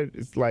card,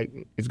 it's like,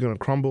 it's going to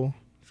crumble.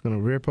 It's going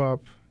to rip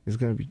up.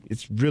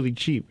 It's really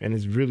cheap and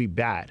it's really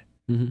bad.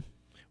 Mm-hmm.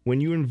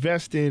 When you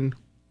invest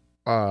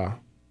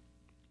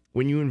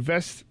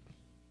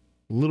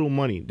little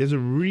money, there's a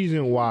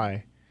reason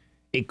why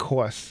it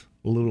costs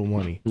little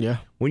money. Yeah.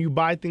 When you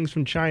buy things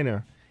from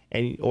China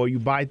or you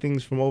buy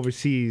things from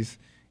overseas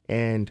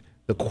and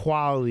the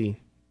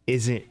quality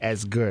isn't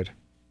as good,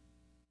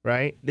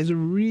 right? There's a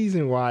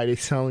reason why they're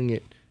selling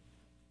it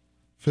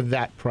for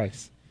that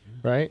price,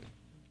 right?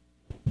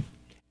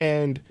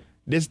 And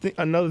there's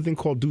another thing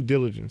called due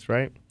diligence,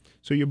 right?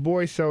 So your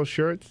boy sells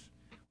shirts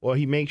or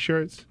he makes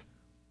shirts.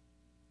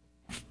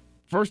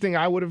 First thing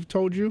I would have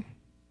told you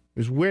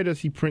is, where does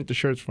he print the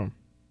shirts from?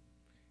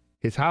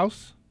 His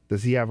house?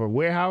 Does he have a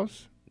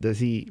warehouse? Does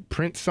he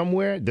print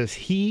somewhere? Does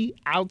he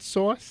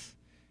outsource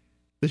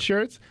the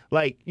shirts?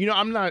 Like,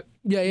 I'm not...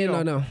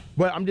 No.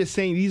 But I'm just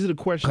saying, these are the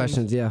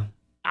questions yeah.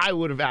 I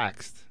would have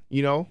asked,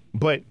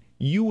 But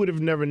you would have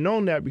never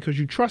known that because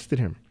you trusted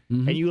him.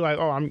 Mm-hmm. And you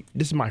like,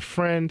 this is my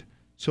friend,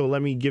 so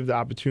let me give the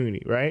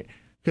opportunity, right?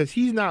 Because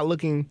he's not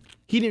looking...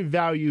 He didn't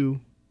value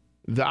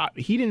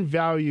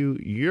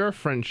your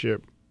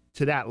friendship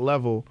to that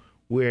level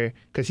where...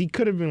 Because he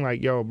could have been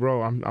like, yo,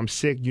 bro, I'm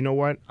sick. You know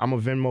what? I'm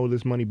going to Venmo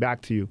this money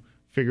back to you.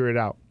 Figure it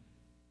out.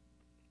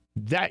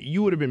 That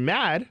you would have been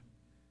mad,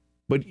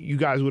 but you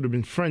guys would have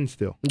been friends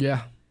still.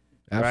 Yeah,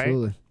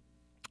 absolutely. Right?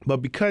 But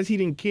because he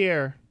didn't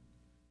care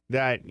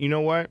that, you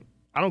know what?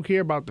 I don't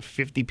care about the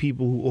 50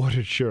 people who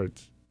ordered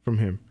shirts from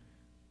him.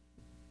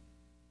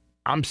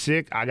 I'm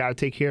sick. I got to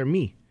take care of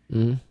me.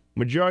 Mm-hmm.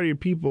 Majority of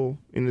people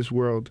in this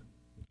world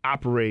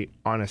operate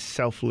on a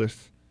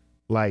selfish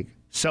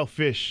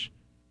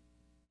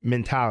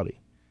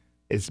mentality.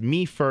 It's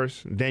me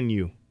first, then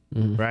you,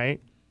 mm-hmm. right?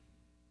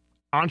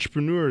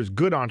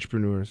 Good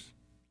entrepreneurs,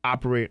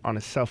 operate on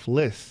a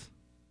selfless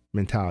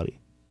mentality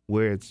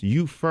where it's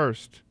you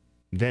first,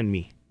 then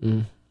me.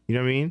 Mm. You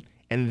know what I mean?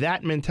 And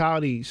that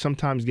mentality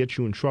sometimes gets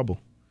you in trouble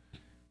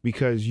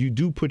because you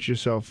do put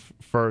yourself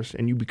first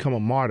and you become a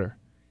martyr.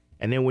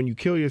 And then when you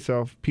kill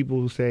yourself, people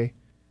will say,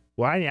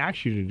 well, I didn't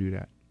ask you to do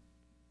that.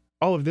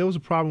 oh, if there was a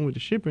problem with the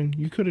shipping,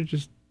 you could have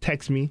just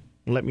text me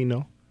and let me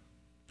know.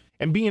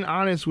 And being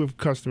honest with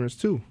customers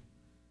too.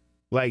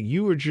 Like,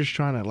 you were just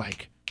trying to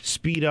like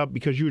speed up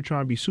because you were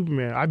trying to be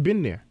Superman. I've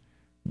been there,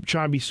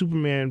 trying to be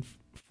Superman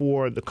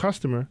for the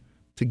customer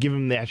to give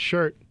them that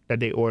shirt that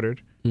they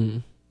ordered. Mm-hmm.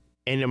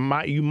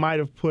 And you might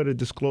have put a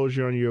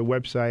disclosure on your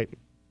website,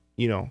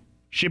 you know,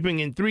 shipping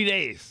in 3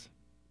 days,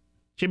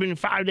 shipping in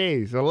 5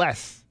 days or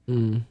less.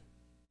 Mm-hmm.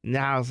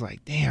 Now it's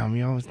like, damn,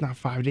 yo, it's not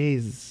 5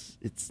 days,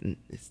 it's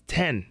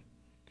 10.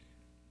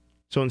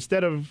 So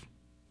instead of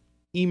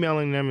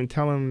emailing them and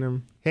telling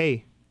them,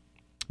 hey,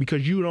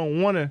 because you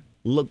don't want to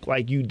look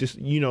like you just,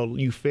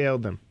 you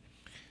failed them.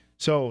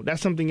 So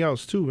that's something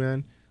else too,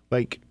 man.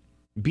 Like,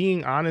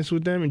 being honest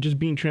with them and just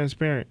being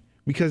transparent,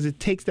 because it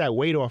takes that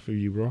weight off of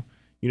you, bro.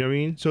 You know what I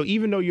mean? So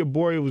even though your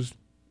boy was,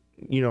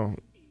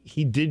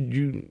 he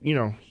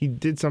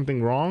did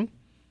something wrong,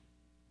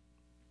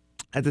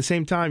 at the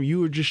same time, you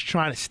were just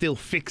trying to still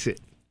fix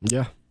it.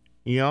 Yeah.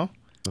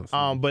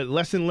 But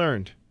lesson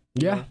learned.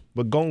 Yeah.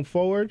 But going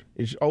forward,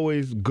 it's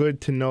always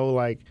good to know,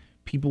 like,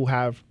 people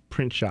have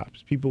print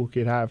shops. People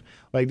could have,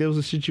 like, there was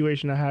a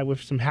situation I had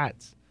with some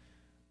hats.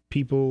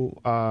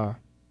 People,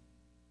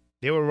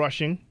 they were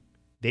rushing.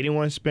 They didn't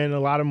want to spend a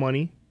lot of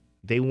money.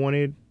 They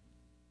wanted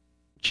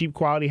cheap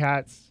quality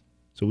hats.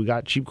 So we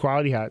got cheap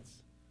quality hats.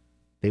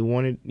 They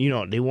wanted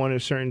a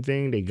certain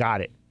thing. They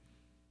got it.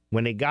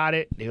 When they got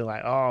it, they were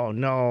like, oh,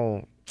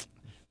 no,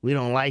 we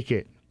don't like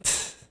it.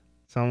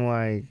 So I'm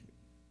like,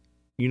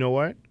 you know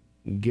what?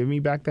 Give me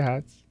back the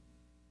hats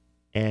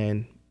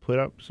and put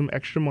up some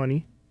extra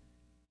money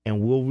and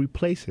we'll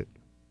replace it.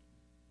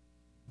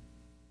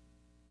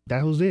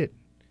 That was it.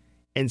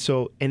 And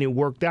it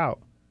worked out.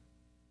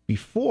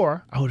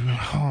 Before, I would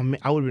have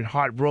been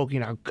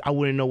heartbroken. I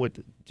wouldn't know what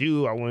to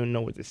do. I wouldn't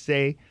know what to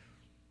say.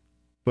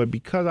 But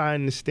because I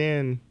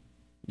understand,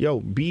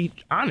 be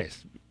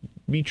honest,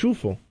 be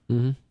truthful.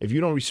 Mm-hmm. If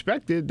you don't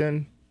respect it,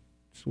 then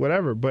it's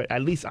whatever. But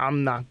at least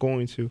I'm not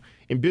going to.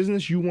 In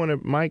business, you want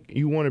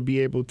to be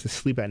able to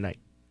sleep at night.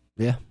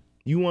 Yeah.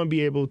 You want to be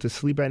able to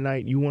sleep at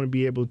night. You want to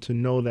be able to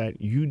know that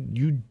you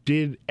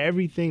did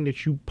everything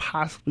that you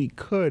possibly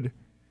could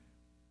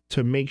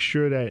to make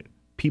sure that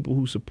people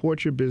who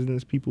support your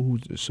business, people who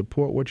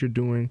support what you're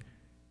doing,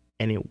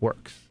 and it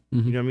works.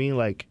 Mm-hmm. You know what I mean?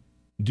 Like,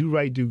 do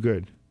right, do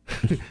good.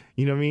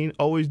 You know what I mean?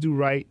 Always do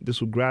right. This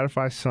will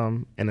gratify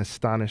some and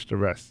astonish the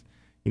rest.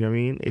 You know what I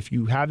mean? If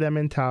you have that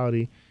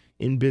mentality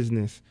in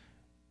business,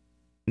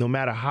 no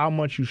matter how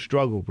much you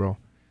struggle, bro,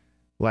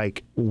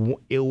 like,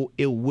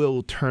 it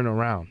will turn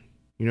around.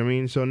 You know what I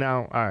mean? So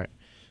now, all right.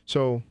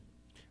 So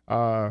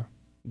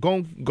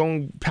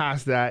going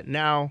past that,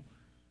 now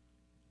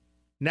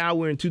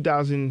we're in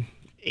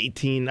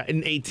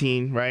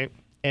 2018, right?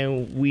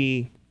 And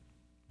we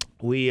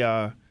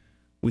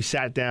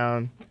sat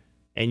down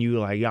and you were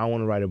like, yeah, I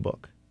want to write a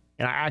book.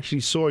 And I actually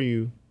saw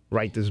you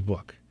write this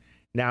book.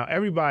 Now,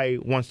 everybody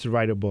wants to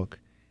write a book.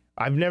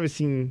 I've never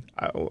seen,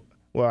 I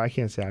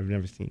can't say I've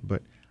never seen,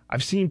 but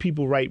I've seen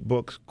people write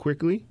books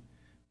quickly,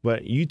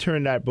 but you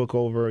turned that book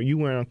over, you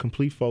went on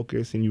complete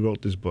focus, and you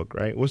wrote this book,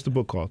 right? What's the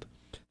book called?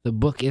 The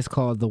book is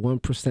called The 1%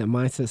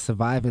 Mindset,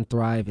 Survive and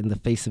Thrive in the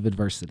Face of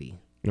Adversity.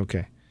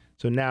 Okay.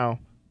 So now,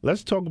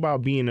 let's talk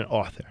about being an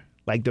author,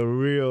 like the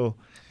real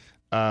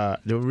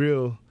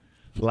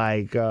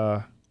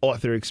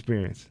author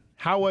experience.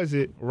 How was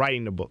it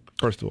writing the book,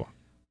 first of all?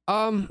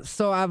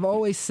 So I've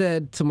always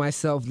said to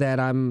myself that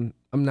I'm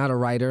not a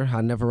writer. I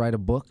never write a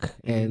book,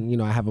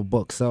 and I have a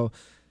book. So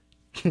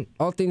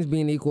all things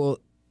being equal,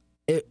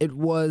 it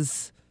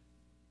was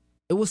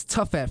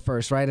tough at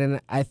first, right?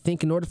 And I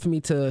think in order for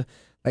me to,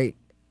 like,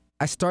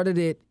 I started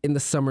it in the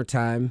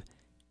summertime,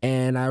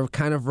 and I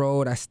kind of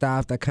wrote, I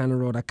stopped, I kind of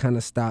wrote, I kind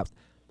of stopped.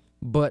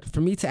 But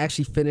for me to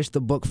actually finish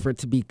the book, for it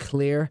to be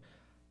clear,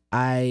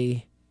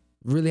 I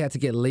really had to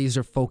get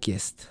laser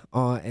focused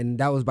on, and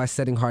that was by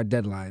setting hard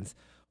deadlines.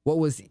 What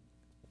was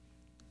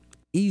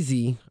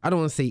easy, I don't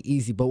want to say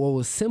easy, but what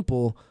was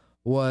simple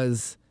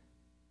was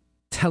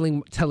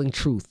telling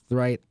truth,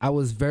 right? I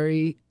was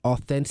very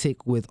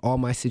authentic with all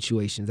my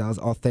situations. I was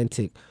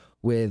authentic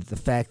with the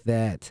fact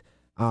that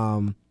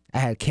I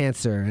had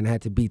cancer and I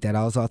had to beat that.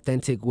 I was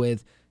authentic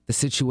with the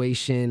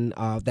situation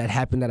that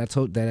happened that I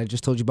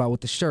just told you about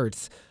with the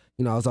shirts.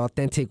 I was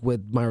authentic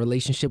with my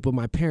relationship with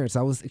my parents.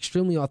 I was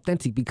extremely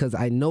authentic because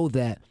I know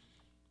that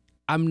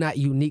I'm not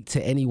unique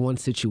to any one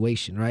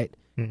situation, right?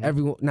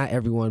 Mm-hmm. Not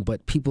everyone,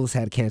 but people's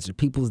had cancer.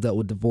 People's dealt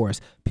with divorce.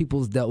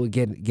 People's dealt with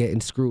getting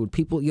screwed.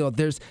 People,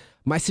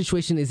 my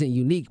situation isn't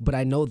unique, but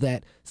I know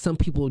that some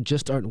people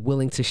just aren't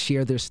willing to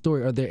share their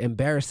story, or they're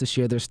embarrassed to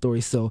share their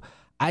story. So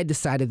I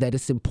decided that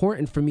it's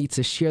important for me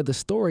to share the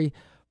story,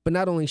 but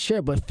not only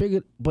share, but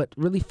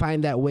really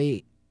find that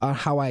way on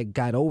how I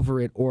got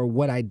over it or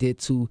what I did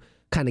to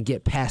kind of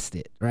get past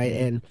it, right?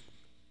 Mm-hmm. And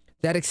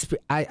that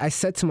I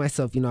said to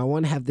myself, I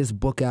want to have this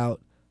book out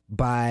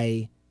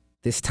by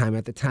this time.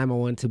 At the time, I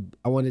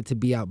wanted to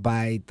be out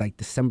by like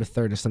December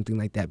 3rd or something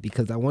like that,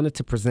 because I wanted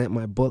to present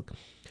my book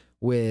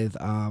with,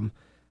 I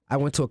I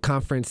went to a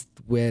conference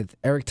with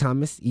Eric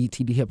Thomas,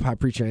 ETD hip hop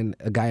preacher, and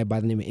a guy by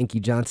the name of Inky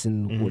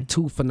Johnson, were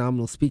two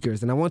phenomenal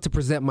speakers. And I wanted to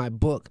present my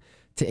book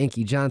to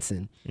Inky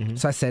Johnson.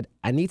 So I said,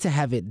 I need to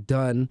have it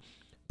done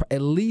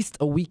at least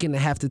a week and a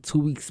half to 2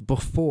 weeks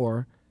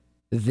before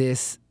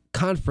this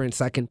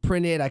conference. I can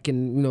print it, I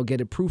can, get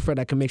it proofread,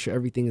 I can make sure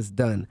everything is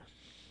done.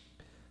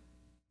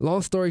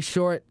 Long story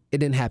short, it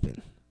didn't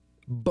happen.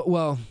 But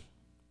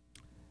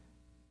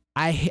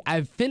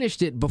I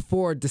finished it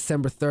before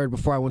December 3rd,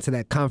 before I went to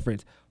that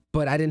conference,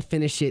 but I didn't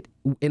finish it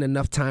in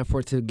enough time for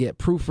it to get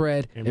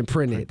proofread and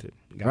printed.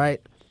 Right?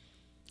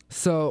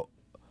 So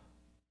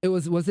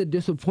was it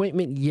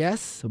disappointment?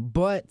 Yes,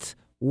 but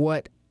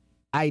what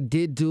I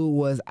did do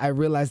was I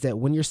realized that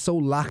when you're so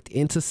locked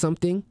into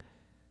something,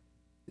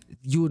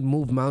 you would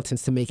move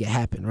mountains to make it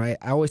happen, right?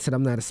 I always said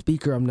I'm not a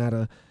speaker, I'm not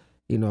a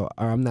or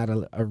I'm not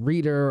a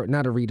reader, I'm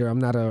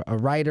not a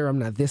writer, I'm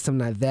not this, I'm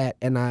not that.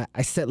 And I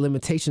set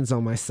limitations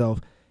on myself.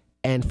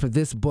 And for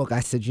this book,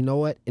 I said, you know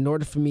what? In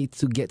order for me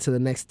to get to the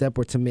next step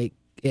or to make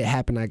it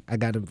happen, I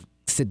got to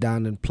sit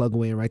down and plug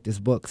away and write this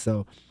book.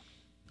 So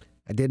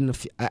I did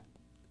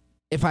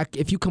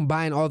if you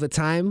combine all the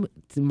time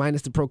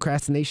minus the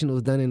procrastination, it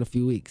was done in a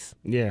few weeks.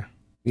 Yeah.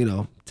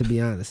 To be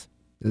honest.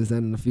 It was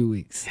done in a few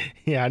weeks.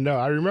 Yeah, I know.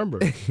 I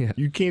remember. Yeah.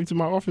 You came to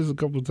my office a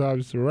couple of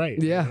times to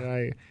write. Yeah.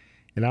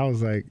 And I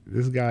was like,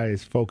 this guy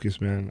is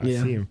focused, man. I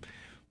see him.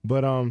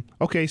 But,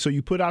 okay, so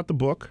you put out the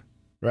book,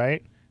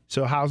 right?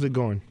 So how's it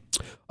going?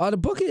 The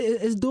book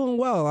is doing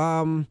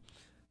well.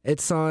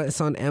 It's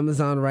on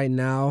Amazon right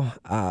now,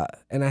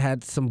 and I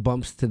had some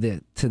bumps to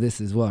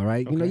this as well,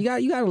 right? Okay.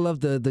 You gotta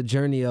love the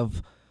journey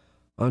of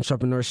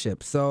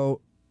entrepreneurship. So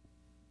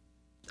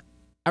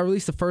I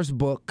released the first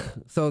book.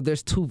 So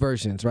there's two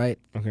versions, right?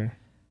 Okay.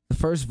 The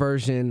first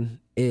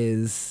version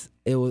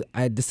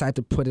I decided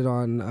to put it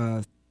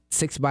on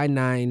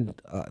 6x9,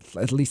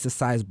 at least a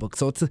size book.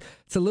 So it's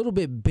a little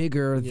bit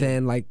bigger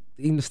than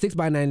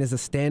 6x9 is a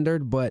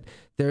standard, but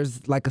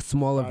there's like a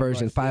smaller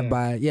version,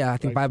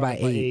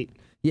 5x8.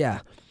 Yeah.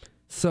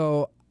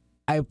 So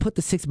I put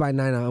the 6x9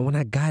 on, and when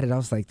I got it, I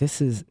was like,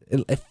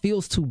 it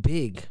feels too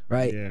big,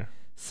 right? Yeah.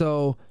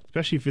 So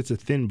especially if it's a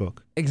thin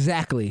book.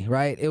 Exactly,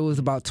 right? It was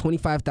about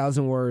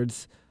 25,000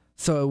 words.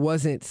 So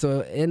it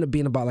ended up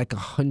being about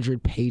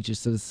 100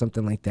 pages or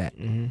something like that.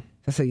 Mm-hmm.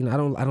 I said, I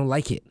don't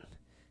like it.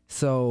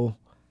 So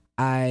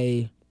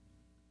I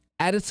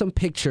added some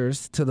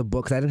pictures to the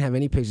book, 'cause I didn't have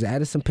any pictures. I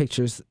added some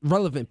pictures,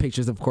 relevant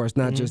pictures, of course,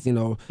 not just,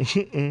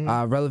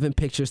 relevant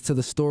pictures to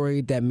the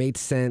story that made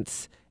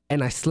sense.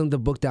 And I slimmed the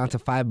book down to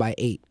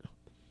 5x8.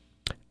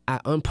 I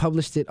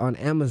unpublished it on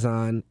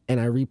Amazon, and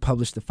I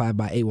republished the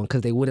 5x8 one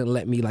because they wouldn't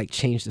let me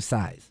change the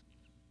size.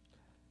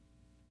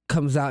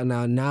 Comes out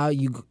now. Now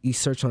you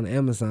search on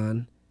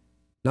Amazon.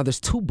 Now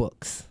there's two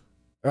books,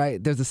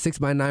 right? There's a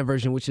 6x9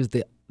 version, which is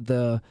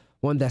the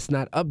one that's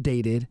not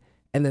updated,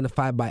 and then a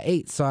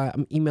 5x8. So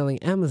I'm emailing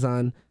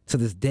Amazon to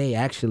this day,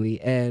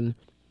 actually, and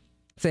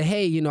say,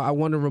 hey, I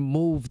want to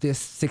remove this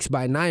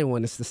 6x9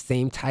 one. It's the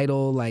same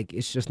title,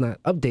 it's just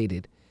not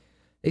updated.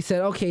 They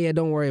said, okay, yeah,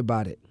 don't worry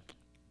about it.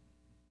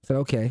 I said,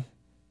 okay.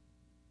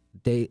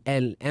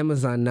 And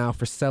Amazon now,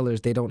 for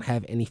sellers, they don't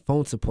have any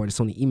phone support. It's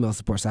only email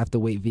support, so I have to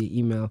wait via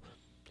email.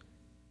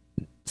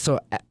 So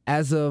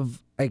as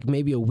of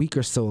maybe a week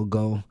or so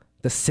ago,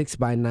 the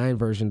 6x9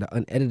 version, the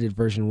unedited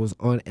version, was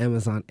on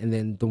Amazon, and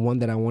then the one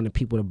that I wanted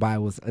people to buy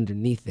was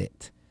underneath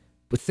it.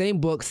 But same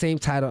book, same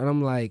title, and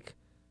I'm like,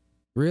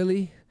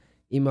 really?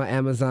 Email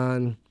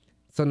Amazon.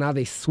 So now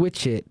they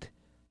switch it,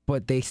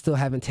 but they still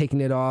haven't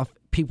taken it off.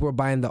 People are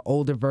buying the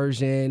older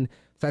version,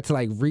 so I had to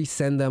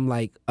resend them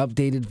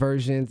updated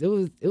versions. It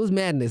was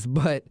madness,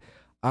 but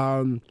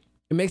it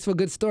makes for a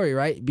good story,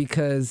 right?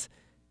 Because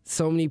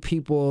so many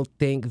people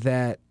think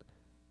that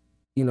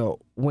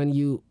when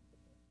you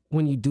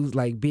do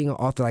being an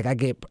author, I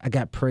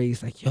got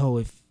praise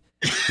if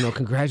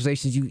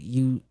congratulations,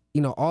 you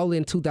all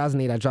in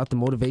 2008 I dropped the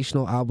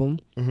motivational album,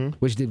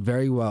 which did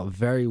very well,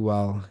 very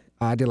well.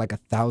 I did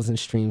 1,000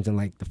 streams in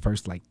the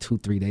first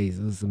 2-3 days.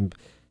 It was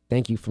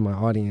thank you for my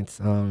audience.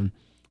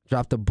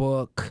 Dropped a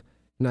book.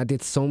 I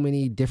did so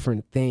many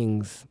different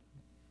things.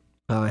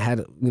 I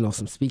had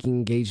some speaking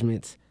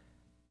engagements,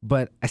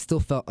 but I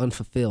still felt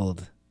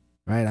unfulfilled,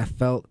 right? I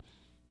felt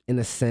in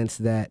a sense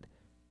that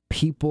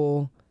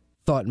people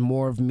thought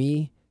more of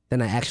me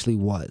than I actually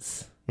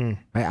was. Right?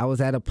 I was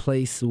at a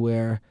place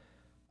where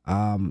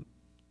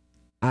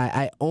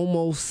I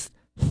almost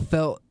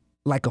felt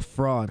like a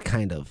fraud,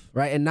 kind of,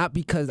 right? And not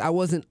because I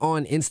wasn't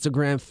on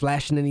Instagram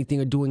flashing anything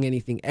or doing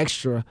anything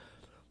extra,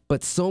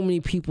 but so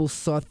many people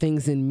saw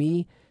things in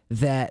me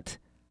that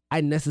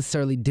I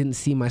necessarily didn't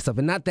see myself.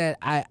 And not that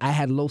I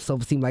had low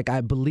self-esteem,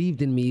 I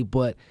believed in me,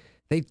 but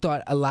they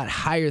thought a lot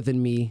higher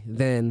than me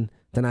than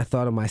I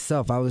thought of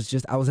myself. I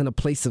was in a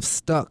place of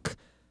stuck,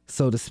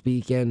 so to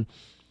speak, and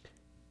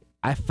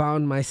I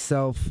found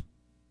myself,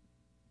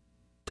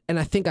 and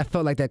I think I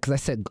felt like that because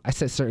I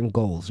set certain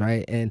goals,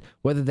 right? And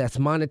whether that's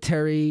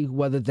monetary,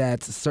 whether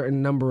that's a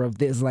certain number of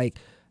this, I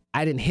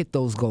didn't hit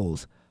those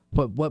goals.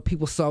 But what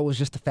people saw was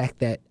just the fact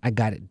that I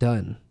got it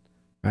done,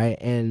 right?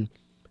 And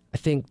I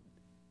think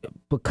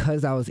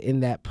because I was in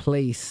that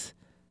place,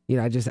 you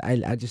know, I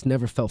just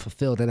never felt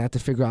fulfilled, and I had to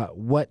figure out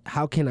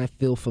how can I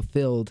feel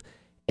fulfilled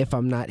if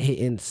I'm not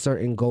hitting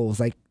certain goals.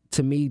 Like,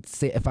 to me,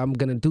 say if I'm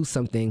gonna do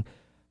something,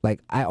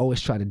 like, I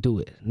always try to do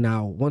it.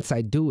 Now, once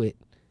I do it,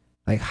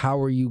 like,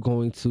 how are you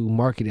going to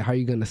market it? How are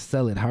you going to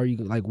sell it? How are you,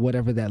 like,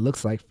 whatever that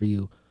looks like for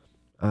you?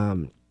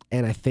 And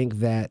I think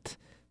that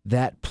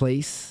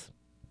place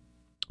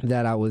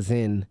that I was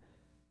in,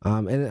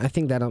 and I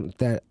think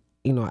that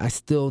you know, I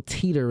still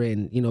teeter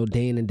in, you know,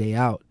 day in and day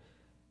out,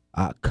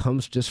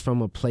 comes just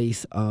from a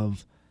place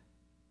of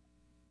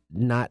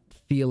not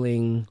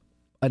feeling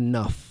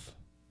enough.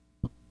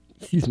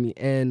 Excuse me.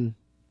 And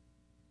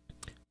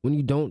when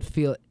you don't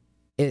feel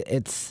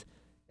it's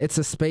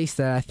a space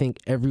that I think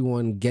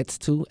everyone gets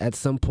to at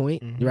some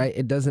point, right?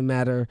 It doesn't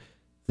matter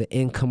the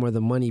income or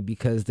the money,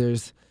 because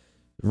there's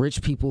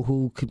rich people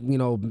who, you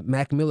know,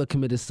 Mac Miller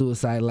committed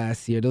suicide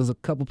last year. There was a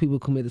couple people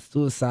committed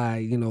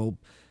suicide, you know,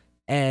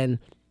 and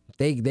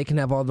they can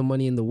have all the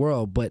money in the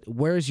world, but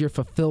where's your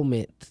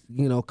fulfillment,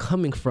 you know,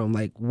 coming from?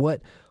 Like,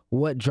 what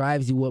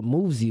drives you, what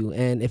moves you?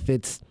 And if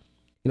it's,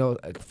 you know,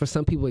 for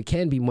some people it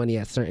can be money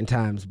at certain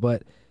times,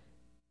 but,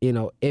 you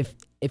know, if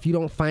you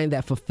don't find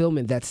that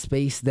fulfillment, that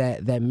space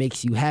that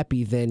makes you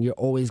happy, then you're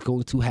always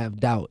going to have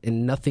doubt,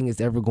 and nothing is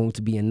ever going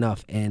to be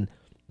enough. And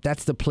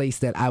that's the place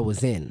that I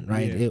was in,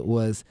 right? Yeah. It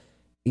was,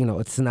 you know,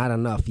 it's not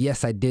enough.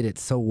 Yes, I did it.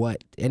 So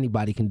what?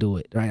 Anybody can do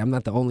it, right? I'm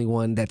not the only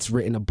one that's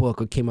written a book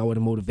or came out with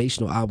a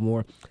motivational album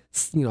or,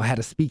 you know, had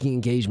a speaking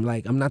engagement.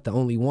 Like, I'm not the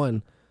only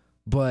one.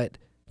 But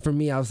for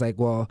me, I was like,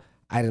 well,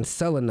 I didn't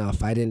sell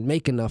enough. I didn't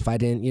make enough. I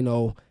didn't, you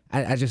know,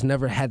 I just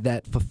never had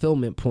that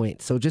fulfillment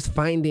point. So just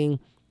finding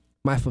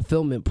my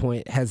fulfillment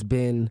point has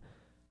been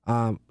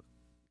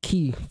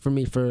key for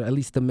me, for at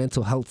least the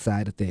mental health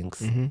side of things.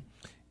 Mm-hmm.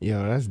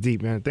 Yo, that's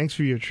deep, man. Thanks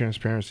for your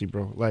transparency,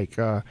 bro. Like,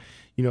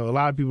 you know, a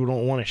lot of people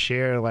don't want to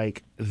share,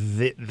 like,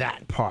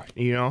 that part,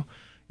 you know?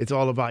 It's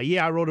all about,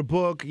 yeah, I wrote a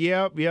book.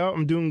 Yep,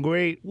 I'm doing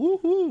great.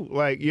 Woohoo.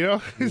 Like, you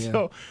know? Yeah.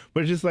 So,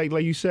 but just like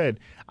you said,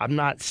 I'm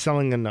not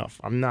selling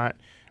enough. I'm not,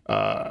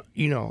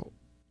 you know,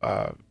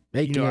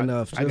 making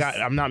enough.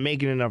 I'm not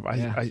making enough.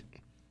 Yeah. I,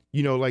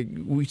 you know, like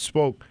we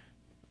spoke,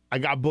 I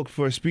got booked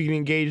for a speaking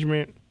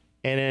engagement,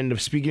 and then the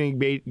speaking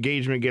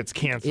engagement gets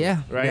canceled.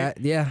 Yeah. Right?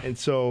 Yeah. And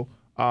so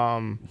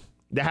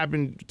that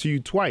happened to you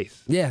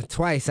twice. Yeah,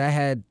 twice. I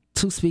had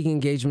 2 speaking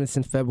engagements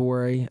in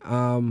February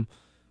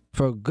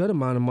for a good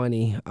amount of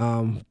money,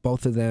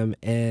 both of them.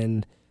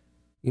 And,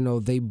 you know,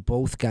 they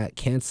both got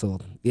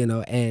canceled, you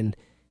know, and,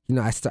 you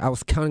know, I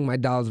was counting my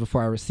dollars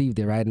before I received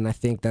it, right? And I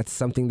think that's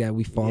something that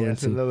we fall into.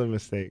 That's another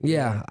mistake.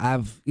 Yeah,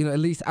 I've, you know, at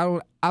least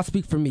I'll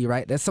speak for me,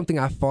 right? That's something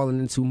I've fallen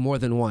into more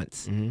than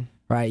once,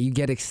 right? You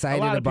get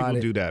excited about it. A lot of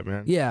people do that,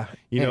 man. Yeah.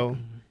 You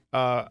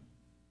know,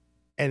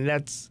 and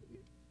that's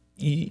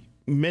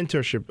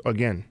mentorship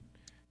again.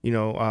 You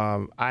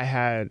know, I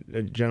had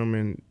a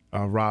gentleman,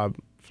 Rob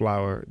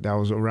Flower, that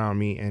was around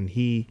me, and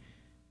he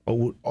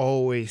would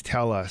always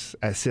tell us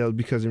as sales,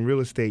 because in real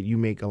estate you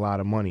make a lot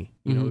of money,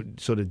 you know,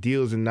 so the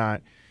deals are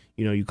not,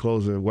 you know, you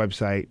close a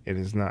website and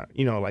it's not,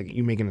 you know, like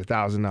you making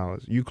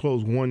 $1,000. You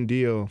close one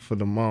deal for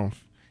the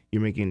month,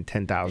 you're making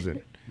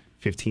 10,000,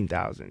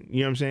 15,000.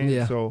 You know what I'm saying?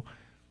 Yeah. So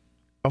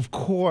of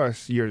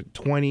course you're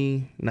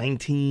 20,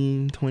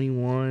 19,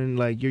 21,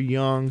 like you're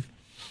young,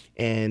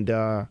 and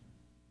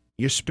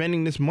you're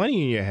spending this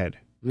money in your head.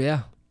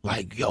 Yeah.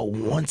 Like, yo,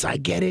 once I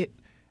get it,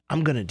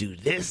 I'm going to do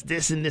this,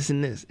 this, and this,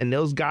 and this. And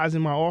those guys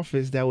in my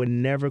office that would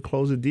never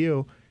close a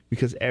deal,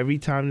 because every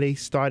time they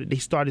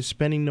started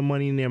spending the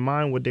money in their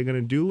mind, what they're going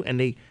to do, and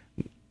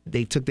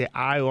they took their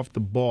eye off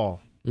the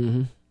ball.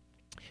 Mm-hmm.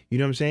 You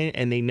know what I'm saying?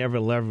 And they never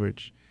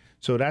leverage.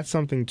 So that's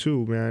something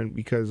too, man,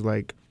 because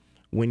like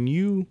when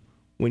you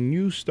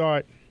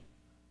start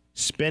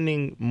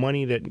spending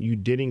money that you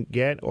didn't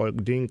get or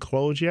didn't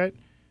close yet,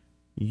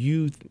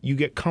 you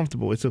get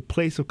comfortable. It's a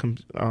place of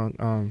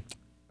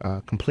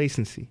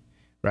complacency.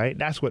 Right?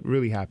 That's what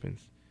really happens.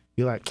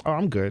 You're like, oh,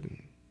 I'm good.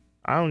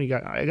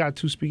 I got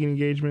 2 speaking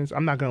engagements.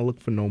 I'm not going to look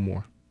for no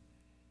more.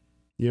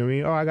 You know what I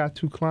mean? Oh, I got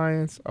 2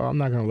 clients. Oh, I'm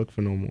not going to look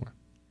for no more.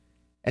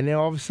 And then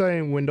all of a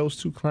sudden, when those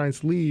 2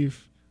 clients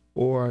leave,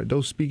 or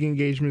those speaking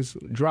engagements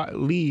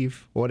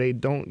leave, or they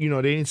don't, you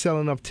know, they didn't sell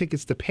enough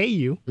tickets to pay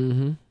you.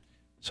 Mm-hmm.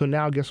 So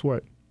now guess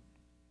what?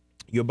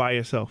 You're by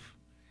yourself,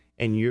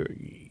 and you're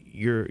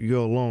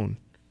alone,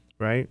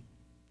 right?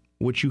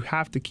 What you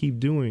have to keep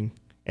doing,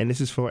 and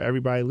this is for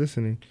everybody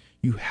listening,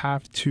 you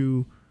have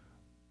to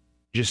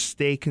just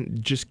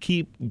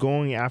keep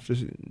going after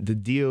the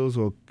deals,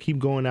 or keep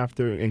going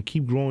after and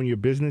keep growing your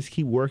business,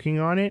 keep working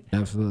on it.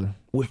 Absolutely.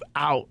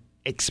 Without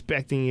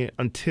expecting it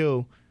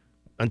until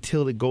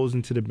it goes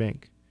into the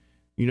bank.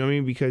 You know what I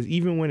mean? Because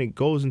even when it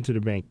goes into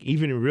the bank,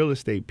 even in real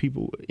estate,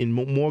 people in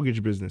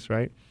mortgage business,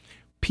 right?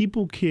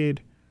 People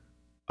could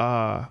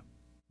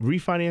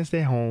refinance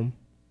their home,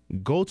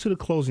 go to the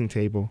closing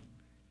table,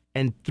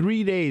 and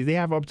 3 days, they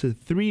have up to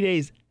 3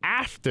 days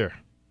after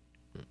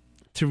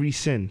to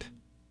rescind.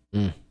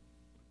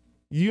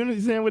 You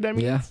understand what that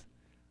means? Yeah.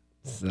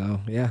 So,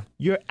 yeah.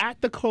 You're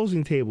at the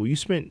closing table. You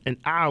spent an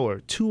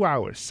hour, 2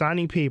 hours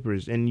signing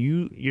papers, and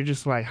you're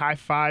just like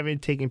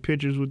high-fiving, taking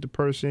pictures with the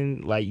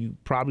person. Like, you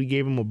probably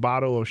gave them a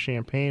bottle of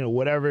champagne or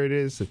whatever it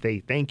is that they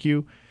thank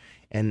you.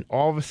 And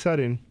all of a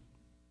sudden,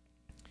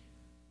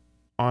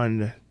 on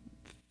the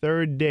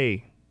third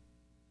day,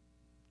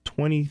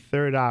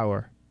 23rd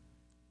hour,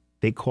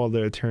 they call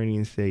their attorney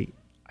and say,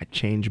 I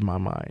changed my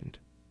mind.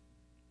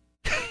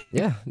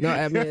 Yeah. No,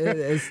 I mean,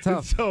 it's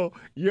tough. So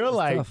you're It's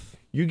like, tough.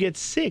 you get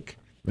sick.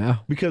 Yeah.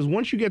 Because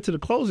once you get to the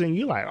closing,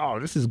 you're like, oh,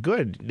 this is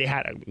good. They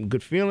had a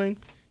good feeling.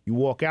 You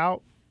walk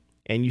out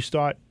and you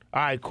start,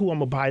 all right, cool, I'm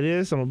going to buy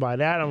this, I'm going to buy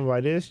that, I'm going to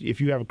buy this.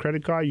 If you have a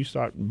credit card, you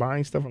start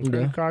buying stuff on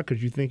credit card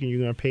because you're thinking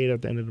you're going to pay it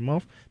at the end of the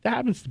month. That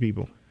happens to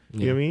people.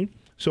 You know what I mean?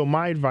 So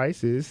my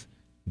advice is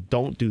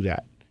don't do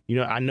that. You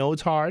know, I know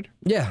it's hard.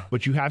 Yeah.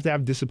 But you have to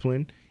have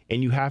discipline,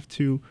 and you have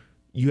to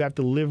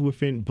live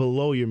within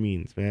below your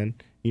means, man.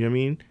 You know what I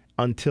mean?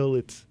 Until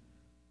it's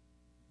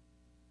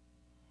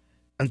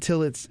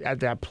at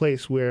that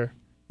place where,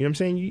 you know what I'm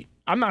saying?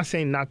 I'm not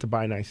saying not to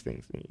buy nice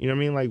things. You know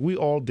what I mean? Like, we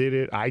all did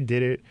it. I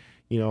did it.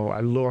 You know, I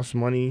lost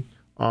money,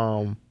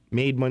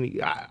 made money.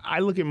 I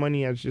look at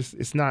money as just,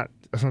 it's not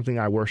something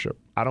I worship.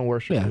 I don't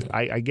worship it.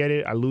 I get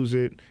it. I lose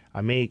it. I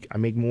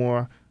make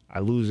more. I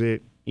lose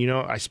it. You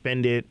know, I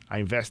spend it. I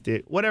invest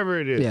it. Whatever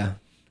it is. Yeah.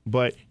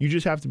 But you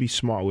just have to be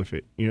smart with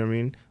it. You know what I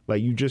mean?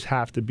 Like, you just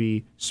have to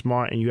be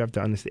smart, and you have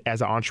to understand,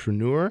 as an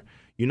entrepreneur,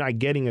 you're not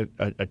getting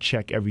a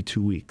check every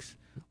 2 weeks.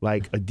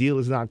 Like, a deal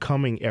is not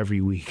coming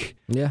every week.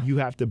 Yeah. You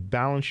have to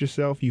balance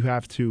yourself. You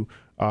have to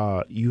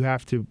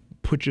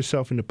put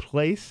yourself in a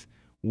place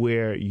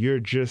where you're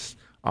just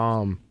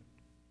where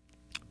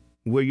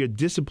you're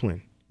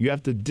disciplined. You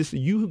have to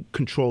you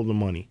control the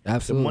money.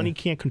 Absolutely. The money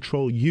can't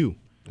control you.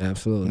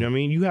 Absolutely. You know what I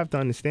mean? You have to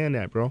understand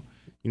that, bro.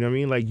 You know what I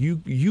mean? Like,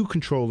 you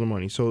control the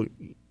money. So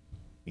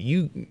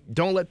you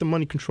don't let the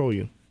money control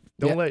you.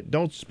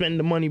 Don't spend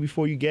the money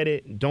before you get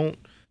it. Don't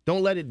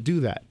let it do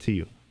that to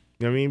you.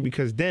 You know what I mean?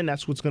 Because then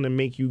that's what's going to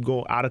make you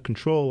go out of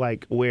control,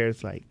 like, where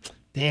it's like,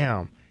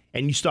 damn.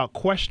 And you start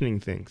questioning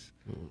things.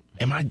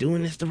 Am I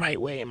doing this the right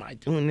way? Am I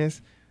doing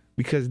this?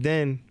 Because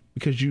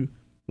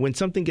when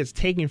something gets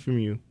taken from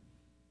you,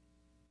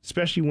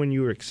 especially when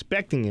you were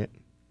expecting it,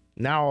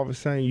 now all of a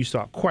sudden you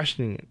start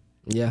questioning it.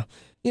 Yeah.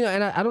 You know,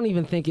 and I don't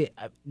even think it.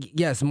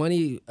 Yes,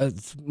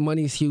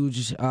 money's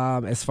huge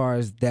as far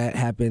as that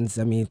happens.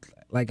 I mean,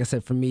 like I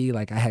said, for me,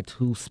 like, I had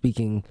 2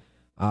 speaking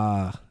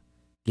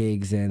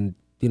gigs, and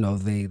you know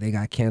they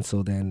got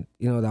canceled, and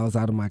you know that was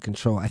out of my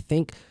control. I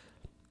think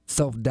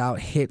self-doubt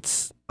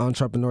hits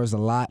entrepreneurs a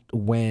lot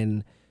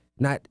when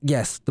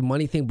the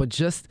money thing, but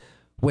just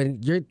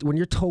when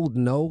you're told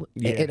no,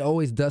 it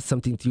always does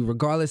something to you,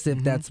 regardless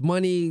if that's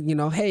money. You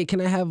know, hey,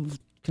 can I have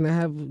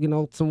you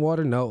know some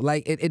water? No,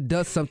 like it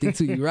does something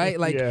to you, right?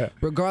 Like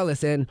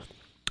regardless. And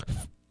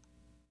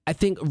I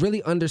think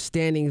really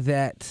understanding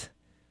that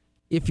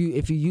if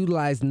you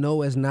utilize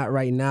no as not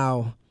right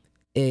now,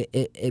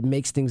 it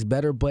makes things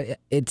better. But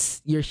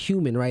you're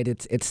human, right?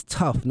 It's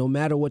tough. No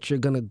matter what you're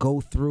gonna go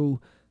through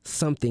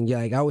something.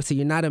 Like I always say,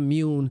 you're not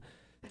immune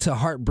to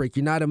heartbreak.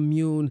 You're not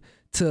immune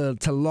to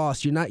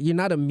loss. You're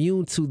not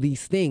immune to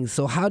these things.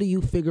 So how do you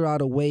figure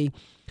out a way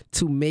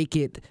to make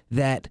it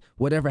that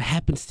whatever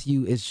happens to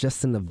you is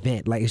just an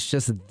event? Like, it's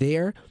just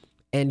there,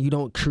 and you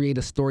don't create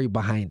a story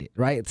behind it,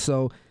 right?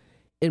 So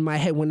in my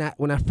head, when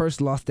I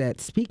first lost that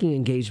speaking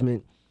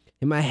engagement,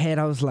 in my head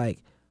I was like,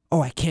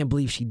 oh, I can't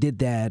believe she did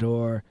that,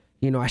 or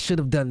you know, I should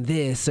have done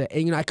this, and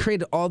you know, I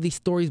created all these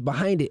stories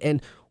behind it.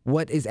 And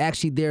what is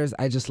actually there is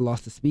I just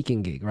lost the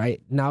speaking gig,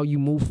 right? Now you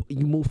move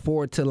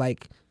forward to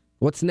like,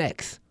 what's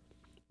next?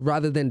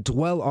 Rather than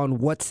dwell on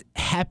what's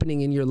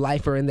happening in your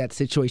life or in that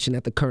situation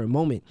at the current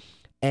moment.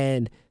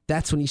 And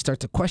that's when you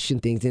start to question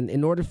things. And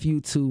in order for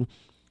you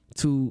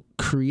to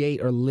create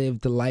or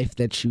live the life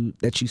that you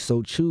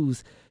so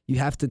choose, you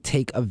have to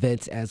take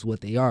events as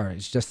what they are.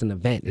 It's just an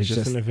event. It's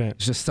just an event.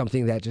 It's just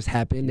something that just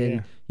happened,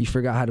 and you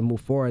figure out how to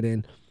move forward.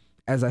 And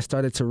as I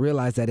started to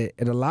realize that,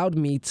 it allowed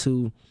me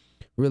to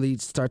really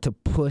start to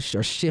push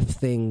or shift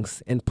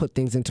things and put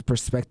things into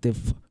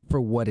perspective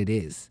for what it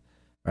is,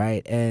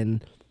 right?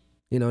 And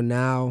you know,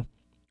 now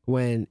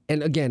and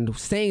again,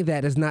 saying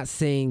that is not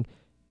saying,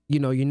 you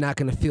know, you're not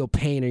going to feel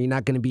pain, or you're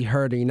not going to be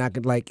hurt, or you're not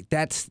going to, like,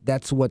 that's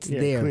what's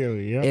there.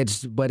 Clearly, yeah.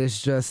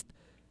 It's just,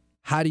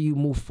 how do you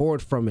move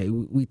forward from it?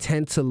 We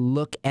tend to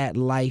look at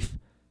life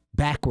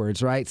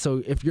backwards, right?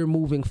 So if you're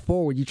moving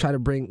forward,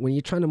 when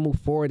you're trying to move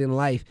forward in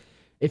life,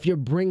 if you're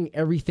bringing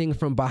everything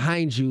from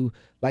behind you,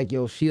 like,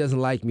 yo, she doesn't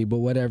like me, but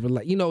whatever,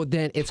 like, you know,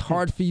 then it's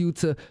hard for you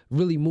to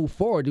really move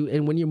forward.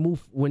 And when you're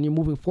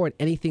moving forward,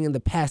 anything in the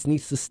past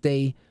needs to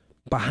stay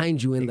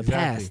behind you in the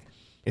past.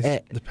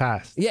 It's the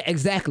past. Yeah,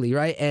 exactly,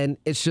 right? And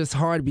it's just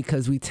hard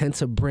because we tend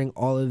to bring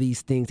all of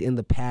these things in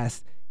the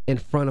past in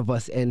front of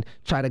us and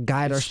try to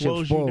guide our ship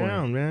forward. It slows you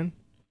down, man.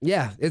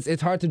 Yeah,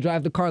 it's hard to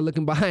drive the car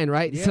looking behind,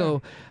 right? Yeah.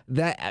 So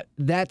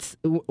that's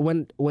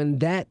when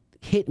that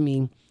hit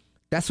me.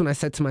 that's when I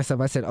said to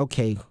myself, I said,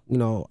 okay,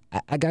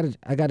 I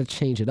gotta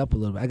change it up a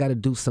little bit. I gotta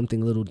do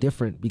something a little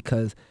different,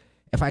 because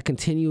if I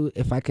continue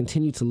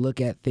to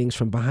look at things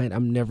from behind,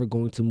 I'm never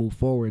going to move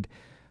forward.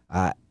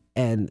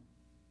 And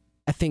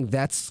I think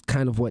that's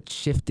kind of what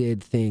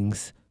shifted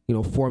things,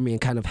 for me,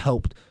 and kind of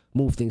helped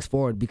move things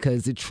forward,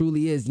 because it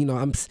truly is,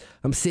 I'm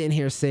sitting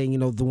here saying, the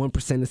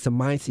 1% is a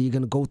mindset. You're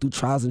gonna go through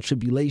trials and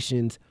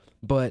tribulations,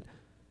 but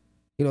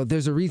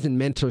there's a reason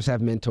mentors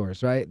have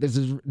mentors, right?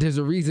 There's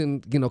a reason,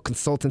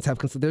 consultants have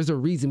consultants. There's a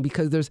reason,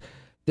 because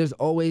there's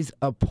always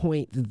a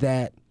point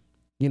that,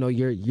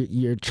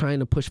 you're trying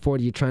to push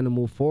forward, you're trying to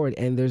move forward,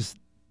 and there's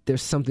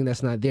something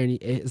that's not there.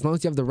 And as long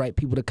as you have the right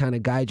people to kind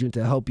of guide you and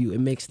to help you, it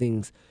makes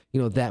things,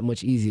 that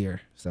much easier.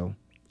 So,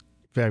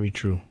 very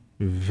true,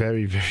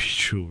 very, very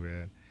true,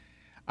 man.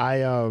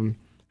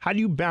 How do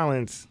you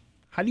balance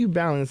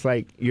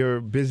like your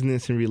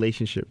business and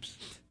relationships?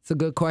 It's a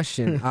good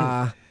question.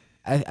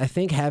 I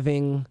think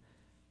having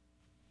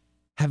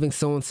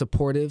someone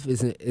supportive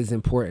is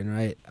important,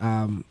 right?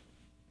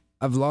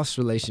 I've lost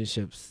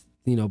relationships,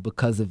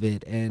 because of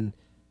it, and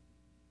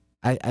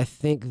I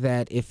think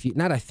that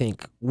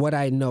what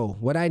I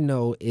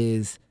know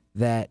is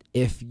that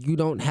if you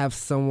don't have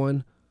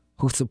someone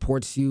who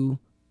supports you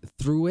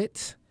through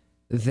it,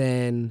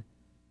 then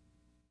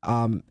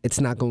it's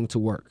not going to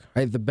work,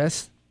 right? The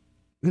best,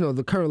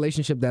 the current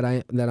relationship that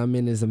I'm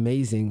in is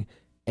amazing,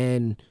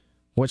 and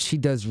what she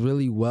does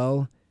really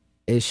well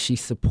is she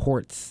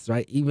supports,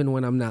 right? Even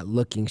when I'm not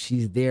looking,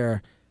 she's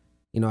there.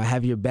 I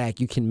have your back.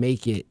 You can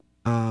make it.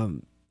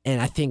 And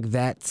I think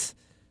that's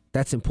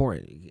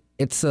important.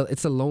 It's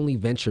a lonely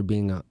venture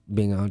being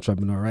an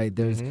entrepreneur, right?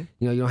 There's, you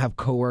don't have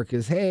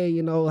coworkers. Hey,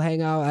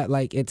 hang out.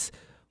 It's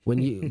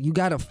when you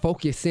got to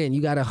focus in.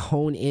 You got to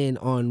hone in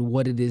on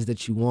what it is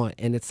that you want,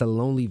 and it's a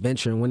lonely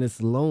venture. And when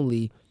it's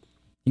lonely,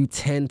 you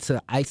tend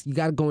to you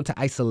got to go into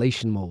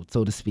isolation mode,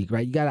 so to speak,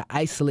 right? You got to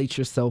isolate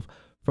yourself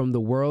from the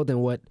world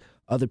and what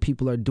other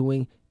people are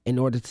doing in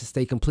order to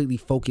stay completely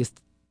focused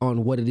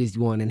on what it is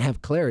you want and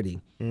have clarity.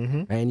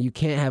 And you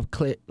can't have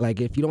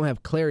if you don't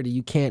have clarity,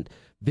 you can't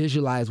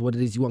visualize what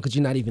it is you want, because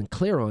you're not even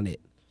clear on it.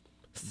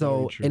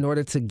 So in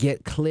order to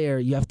get clear,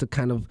 you have to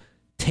kind of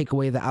take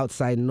away the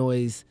outside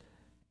noise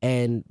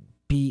and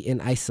be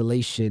in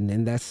isolation,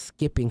 and that's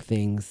skipping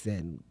things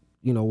and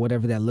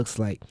whatever that looks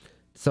like.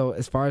 So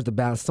as far as the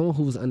balance, someone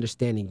who's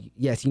understanding,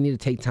 yes, you need to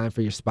take time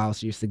for your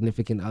spouse, your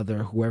significant other,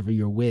 whoever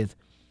you're with,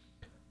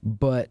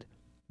 but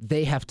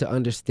they have to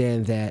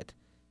understand that,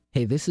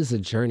 hey, this is a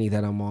journey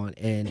that I'm on,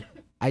 and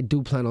I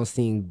do plan on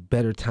seeing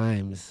better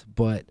times,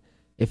 but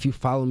if you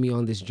follow me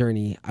on this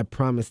journey, I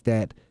promise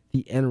that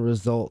the end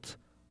result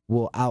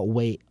will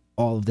outweigh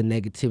all of the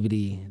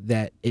negativity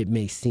that it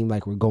may seem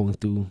like we're going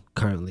through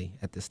currently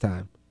at this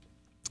time.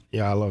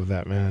 Yeah, I love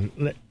that, man.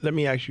 Let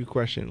me ask you a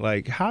question.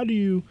 Like, how do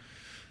you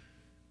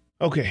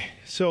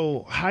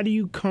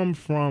come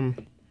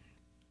from,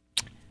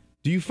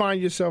 do you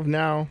find yourself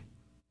now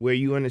where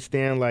you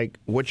understand like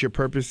what your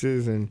purpose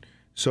is, and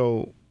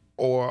so,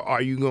 or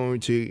are you going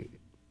to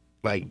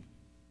like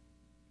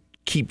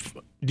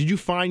did you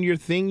find your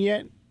thing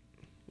yet?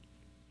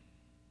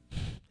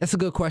 That's a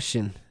good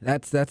question.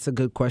 That's a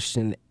good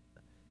question.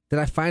 Did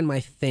I find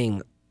my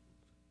thing?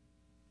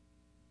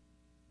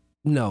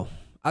 No.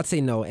 I'd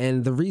say no.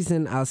 And the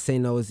reason I'll say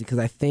no is because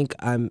I think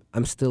I'm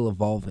still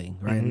evolving,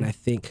 right? And I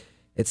think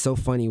it's so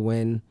funny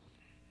when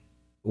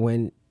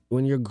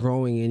you're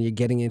growing and you're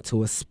getting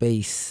into a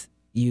space,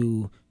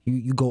 you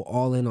go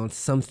all in on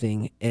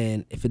something,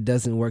 and if it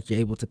doesn't work, you're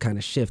able to kind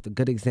of shift. A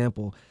good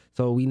example,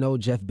 so we know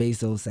Jeff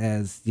Bezos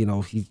as,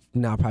 he's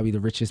now probably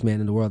the richest man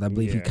in the world. I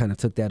believe he kind of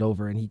took that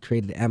over and he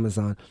created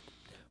Amazon.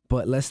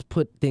 But let's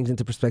put things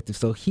into perspective.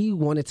 So he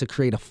wanted to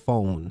create a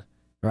phone,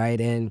 right?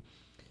 And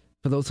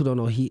for those who don't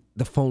know,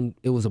 the phone,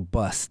 it was a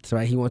bust,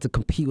 right? He wanted to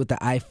compete with the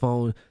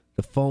iPhone.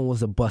 The phone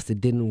was a bust.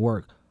 It didn't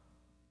work.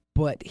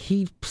 But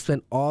he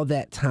spent all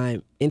that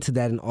time into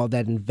that and all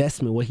that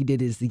investment. What he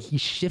did is he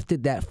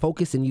shifted that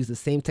focus and used the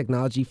same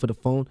technology for the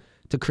phone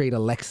to create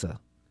Alexa.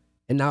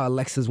 And now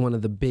Alexa is one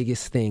of the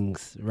biggest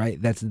things,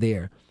 right, that's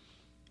there.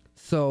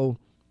 So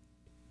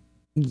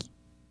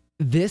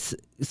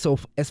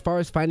as far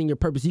as finding your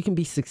purpose, you can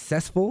be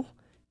successful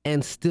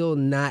and still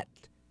not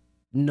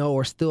know,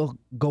 or still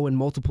go in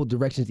multiple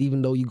directions,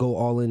 even though you go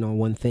all in on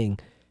one thing.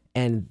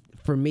 And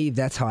for me,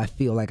 that's how I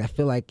feel. Like, I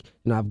feel like,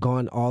 I've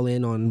gone all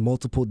in on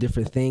multiple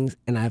different things,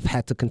 and I've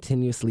had to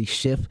continuously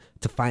shift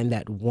to find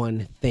that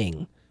one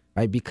thing,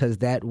 right? Because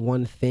that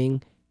one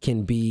thing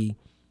can be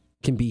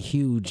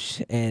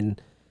huge.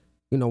 And,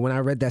 when I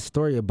read that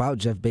story about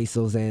Jeff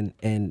Bezos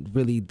and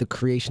really the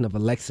creation of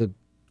Alexa,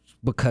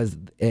 because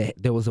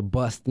there was a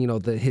bust,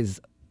 his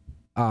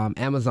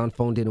Amazon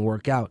phone didn't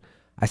work out,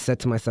 I said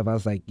to myself, I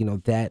was like,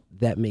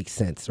 that makes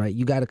sense, right?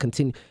 You got to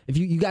continue. If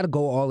you got to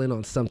go all in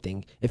on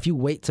something. If you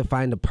wait to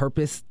find a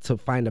purpose, to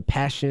find a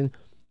passion,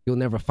 you'll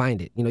never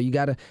find it.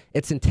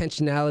 It's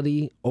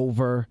intentionality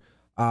over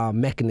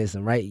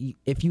mechanism, right?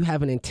 If you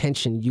have an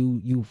intention,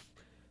 you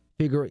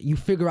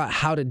figure out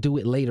how to do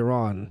it later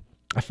on.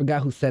 I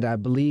forgot who said it. I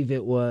believe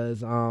it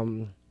was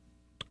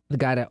the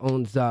guy that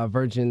owns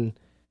Virgin,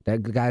 the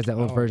guys that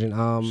owns Virgin.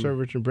 Sir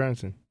Richard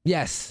Branson.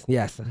 Yes.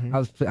 Mm-hmm. I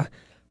was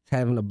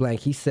having a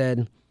blank. He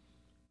said,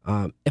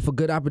 if a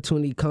good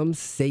opportunity comes,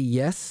 say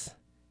yes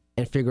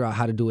and figure out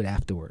how to do it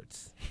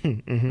afterwards.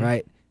 Mm-hmm.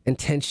 Right?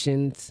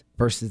 Intentions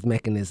versus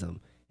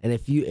mechanism. And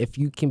if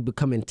you can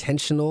become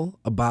intentional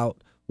about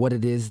what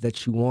it is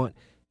that you want,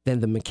 then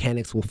the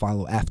mechanics will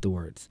follow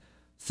afterwards.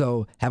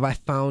 So have I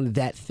found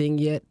that thing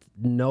yet?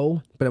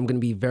 No, but I'm going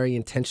to be very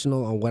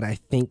intentional on what I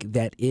think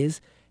that is,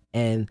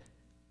 and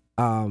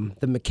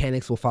the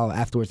mechanics will follow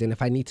afterwards. And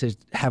if I need to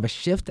have a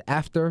shift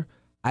after,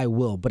 I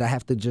will, but I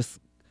have to just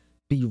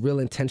be real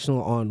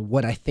intentional on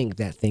what I think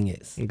that thing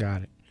is.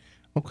 Got it.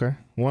 Okay.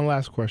 One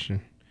last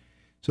question.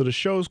 So the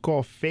show's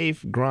called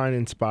Faith, Grind,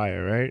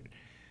 Inspire, right?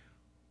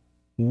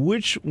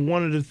 Which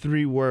one of the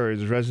 3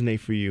 words resonate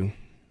for you,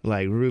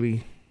 like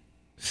really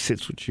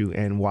sits with you,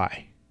 and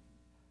why?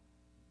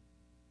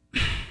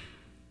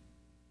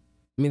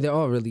 I mean, they're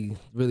all really,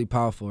 really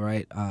powerful,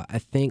 right? I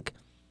think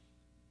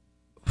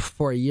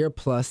for a year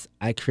plus,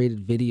 I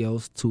created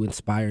videos to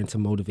inspire and to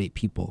motivate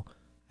people.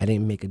 I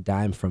didn't make a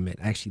dime from it.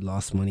 I actually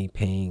lost money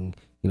paying,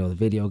 the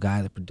video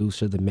guy, the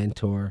producer, the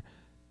mentor.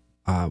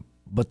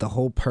 But the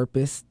whole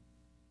purpose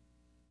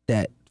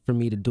that for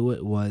me to do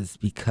it was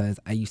because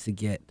I used to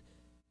get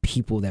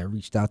people that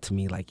reached out to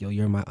me like, yo,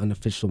 you're my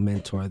unofficial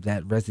mentor.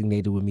 That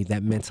resonated with me.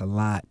 That meant a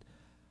lot.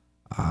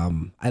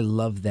 I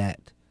love that.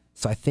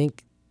 So I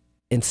think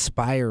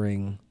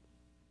inspire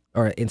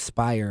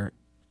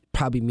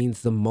probably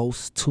means the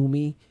most to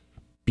me,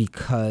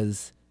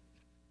 because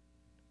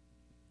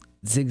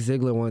Zig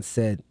Ziglar once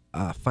said,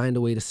 find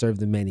a way to serve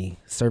the many.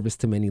 Service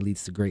to many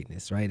leads to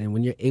greatness, right? And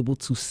when you're able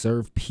to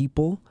serve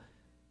people,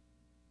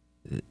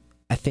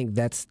 I think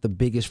that's the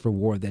biggest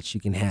reward that you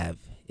can have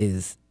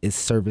is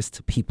service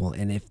to people.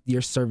 And if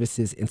your service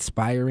is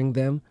inspiring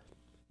them,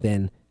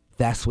 then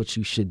that's what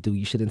you should do.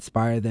 You should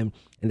inspire them.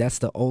 And that's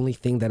the only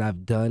thing that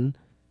I've done.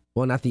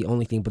 Well, not the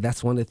only thing, but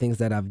that's one of the things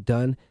that I've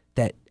done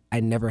that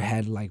I never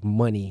had like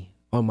money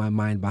on my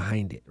mind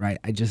behind it, right?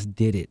 I just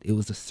did it. It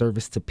was a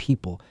service to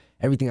people.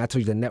 Everything I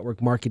told you, the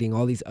network marketing,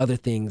 all these other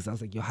things, I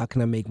was like, yo, how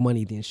can I make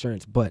money? The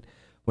insurance. But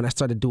when I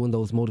started doing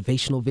those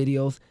motivational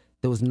videos,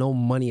 there was no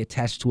money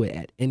attached to it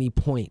at any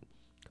point.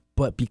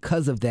 But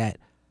because of that,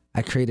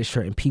 I created a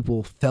shirt and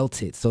people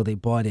felt it, so they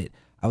bought it.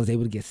 I was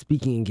able to get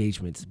speaking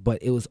engagements, but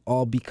it was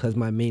all because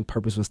my main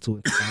purpose was to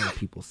inspire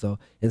people. So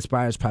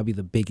inspire is probably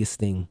the biggest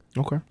thing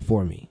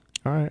for me.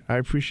 All right. I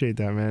appreciate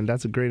that, man.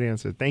 That's a great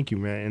answer. Thank you,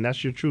 man. And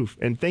that's your truth.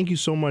 And thank you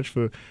so much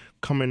for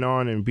coming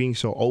on and being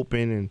so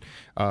open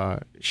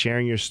and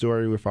sharing your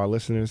story with our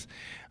listeners.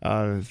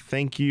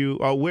 Thank you.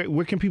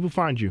 Where can people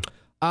find you?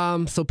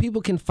 So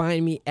people can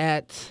find me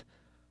at,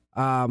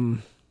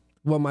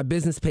 my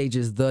business page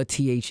is the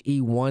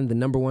THE1, the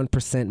number 1%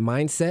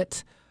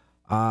 mindset.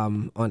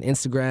 On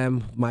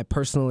Instagram, my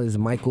personal is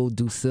Michael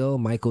Ducille,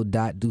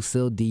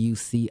 Michael.Ducille,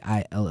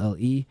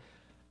 Ducille.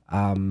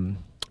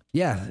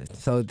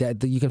 So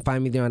that you can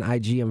find me there on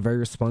IG. I'm very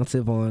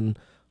responsive on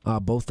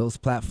both those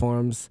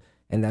platforms,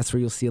 and that's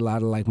where you'll see a lot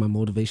of like my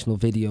motivational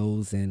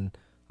videos and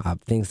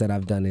things that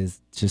I've done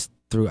is just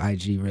through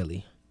IG,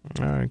 really.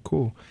 All right,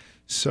 cool.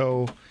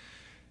 So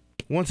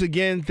once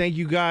again, thank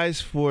you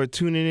guys for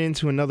tuning in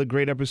to another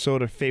great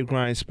episode of Faith,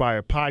 Grind,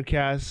 Inspire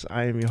podcast.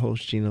 I am your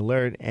host, Gene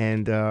Alert,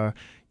 and I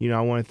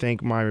want to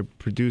thank my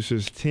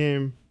producers,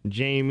 Tim,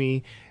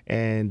 Jamie,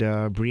 and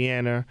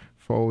Brianna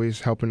for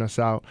always helping us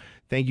out.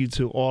 Thank you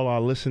to all our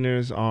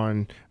listeners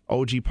on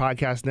OG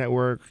Podcast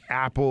Network,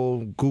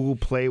 Apple, Google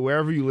Play,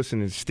 wherever you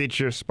listen,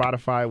 Stitcher,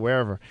 Spotify,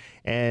 wherever,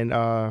 and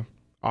our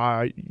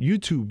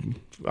YouTube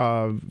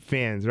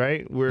fans,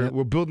 right?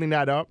 We're building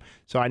that up,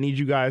 so I need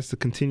you guys to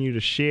continue to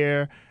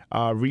share,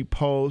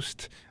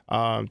 repost.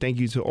 Thank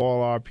you to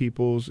all our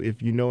peoples.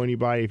 If you know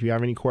anybody, if you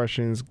have any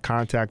questions,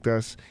 contact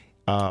us.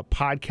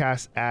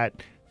 Podcast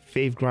at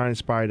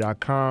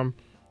faithgrindinspire.com.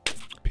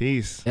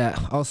 Peace. Yeah.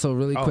 Also,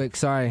 really quick,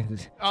 sorry.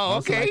 Oh,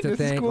 okay. I'd like to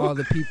thank all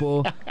the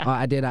people.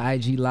 I did an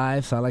IG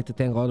live, so I'd like to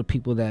thank all the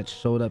people that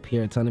showed up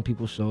here. A ton of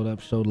people showed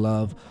up, showed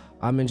love.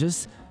 And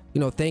just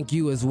thank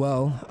you as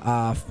well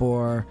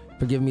for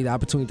giving me the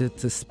opportunity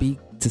to speak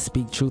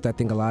truth. I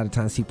think a lot of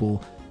times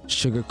people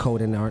sugarcoat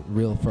and aren't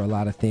real for a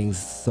lot of things.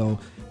 So,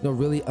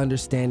 really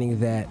understanding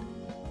that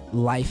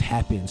life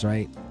happens,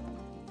 right?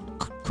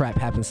 Crap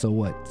happens, so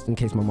what? In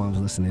case my mom's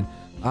listening.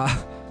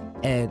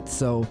 And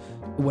so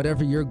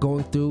whatever you're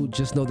going through,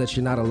 just know that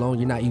you're not alone.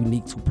 You're not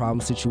unique to problem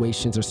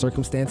situations or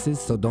circumstances.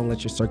 So don't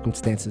let your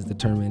circumstances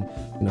determine,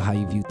 how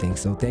you view things.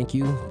 So thank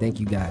you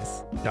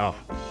guys.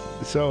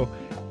 So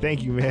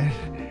thank you, man.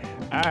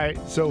 All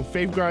right. So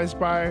Faith, Grind,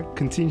 Inspire.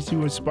 Continue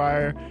to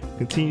inspire.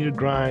 Continue to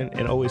grind,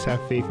 and always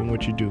have faith in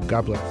what you do.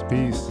 God bless.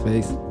 Peace.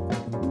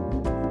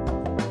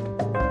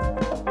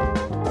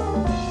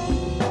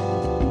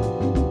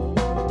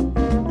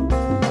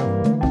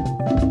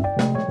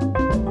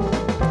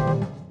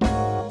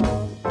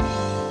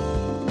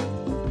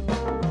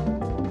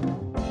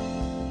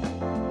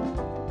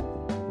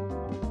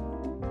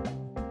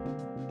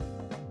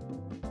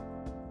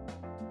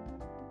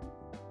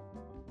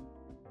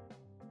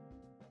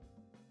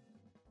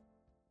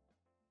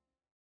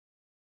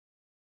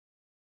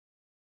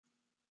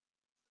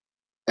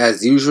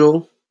 As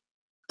usual,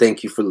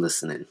 thank you for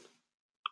listening.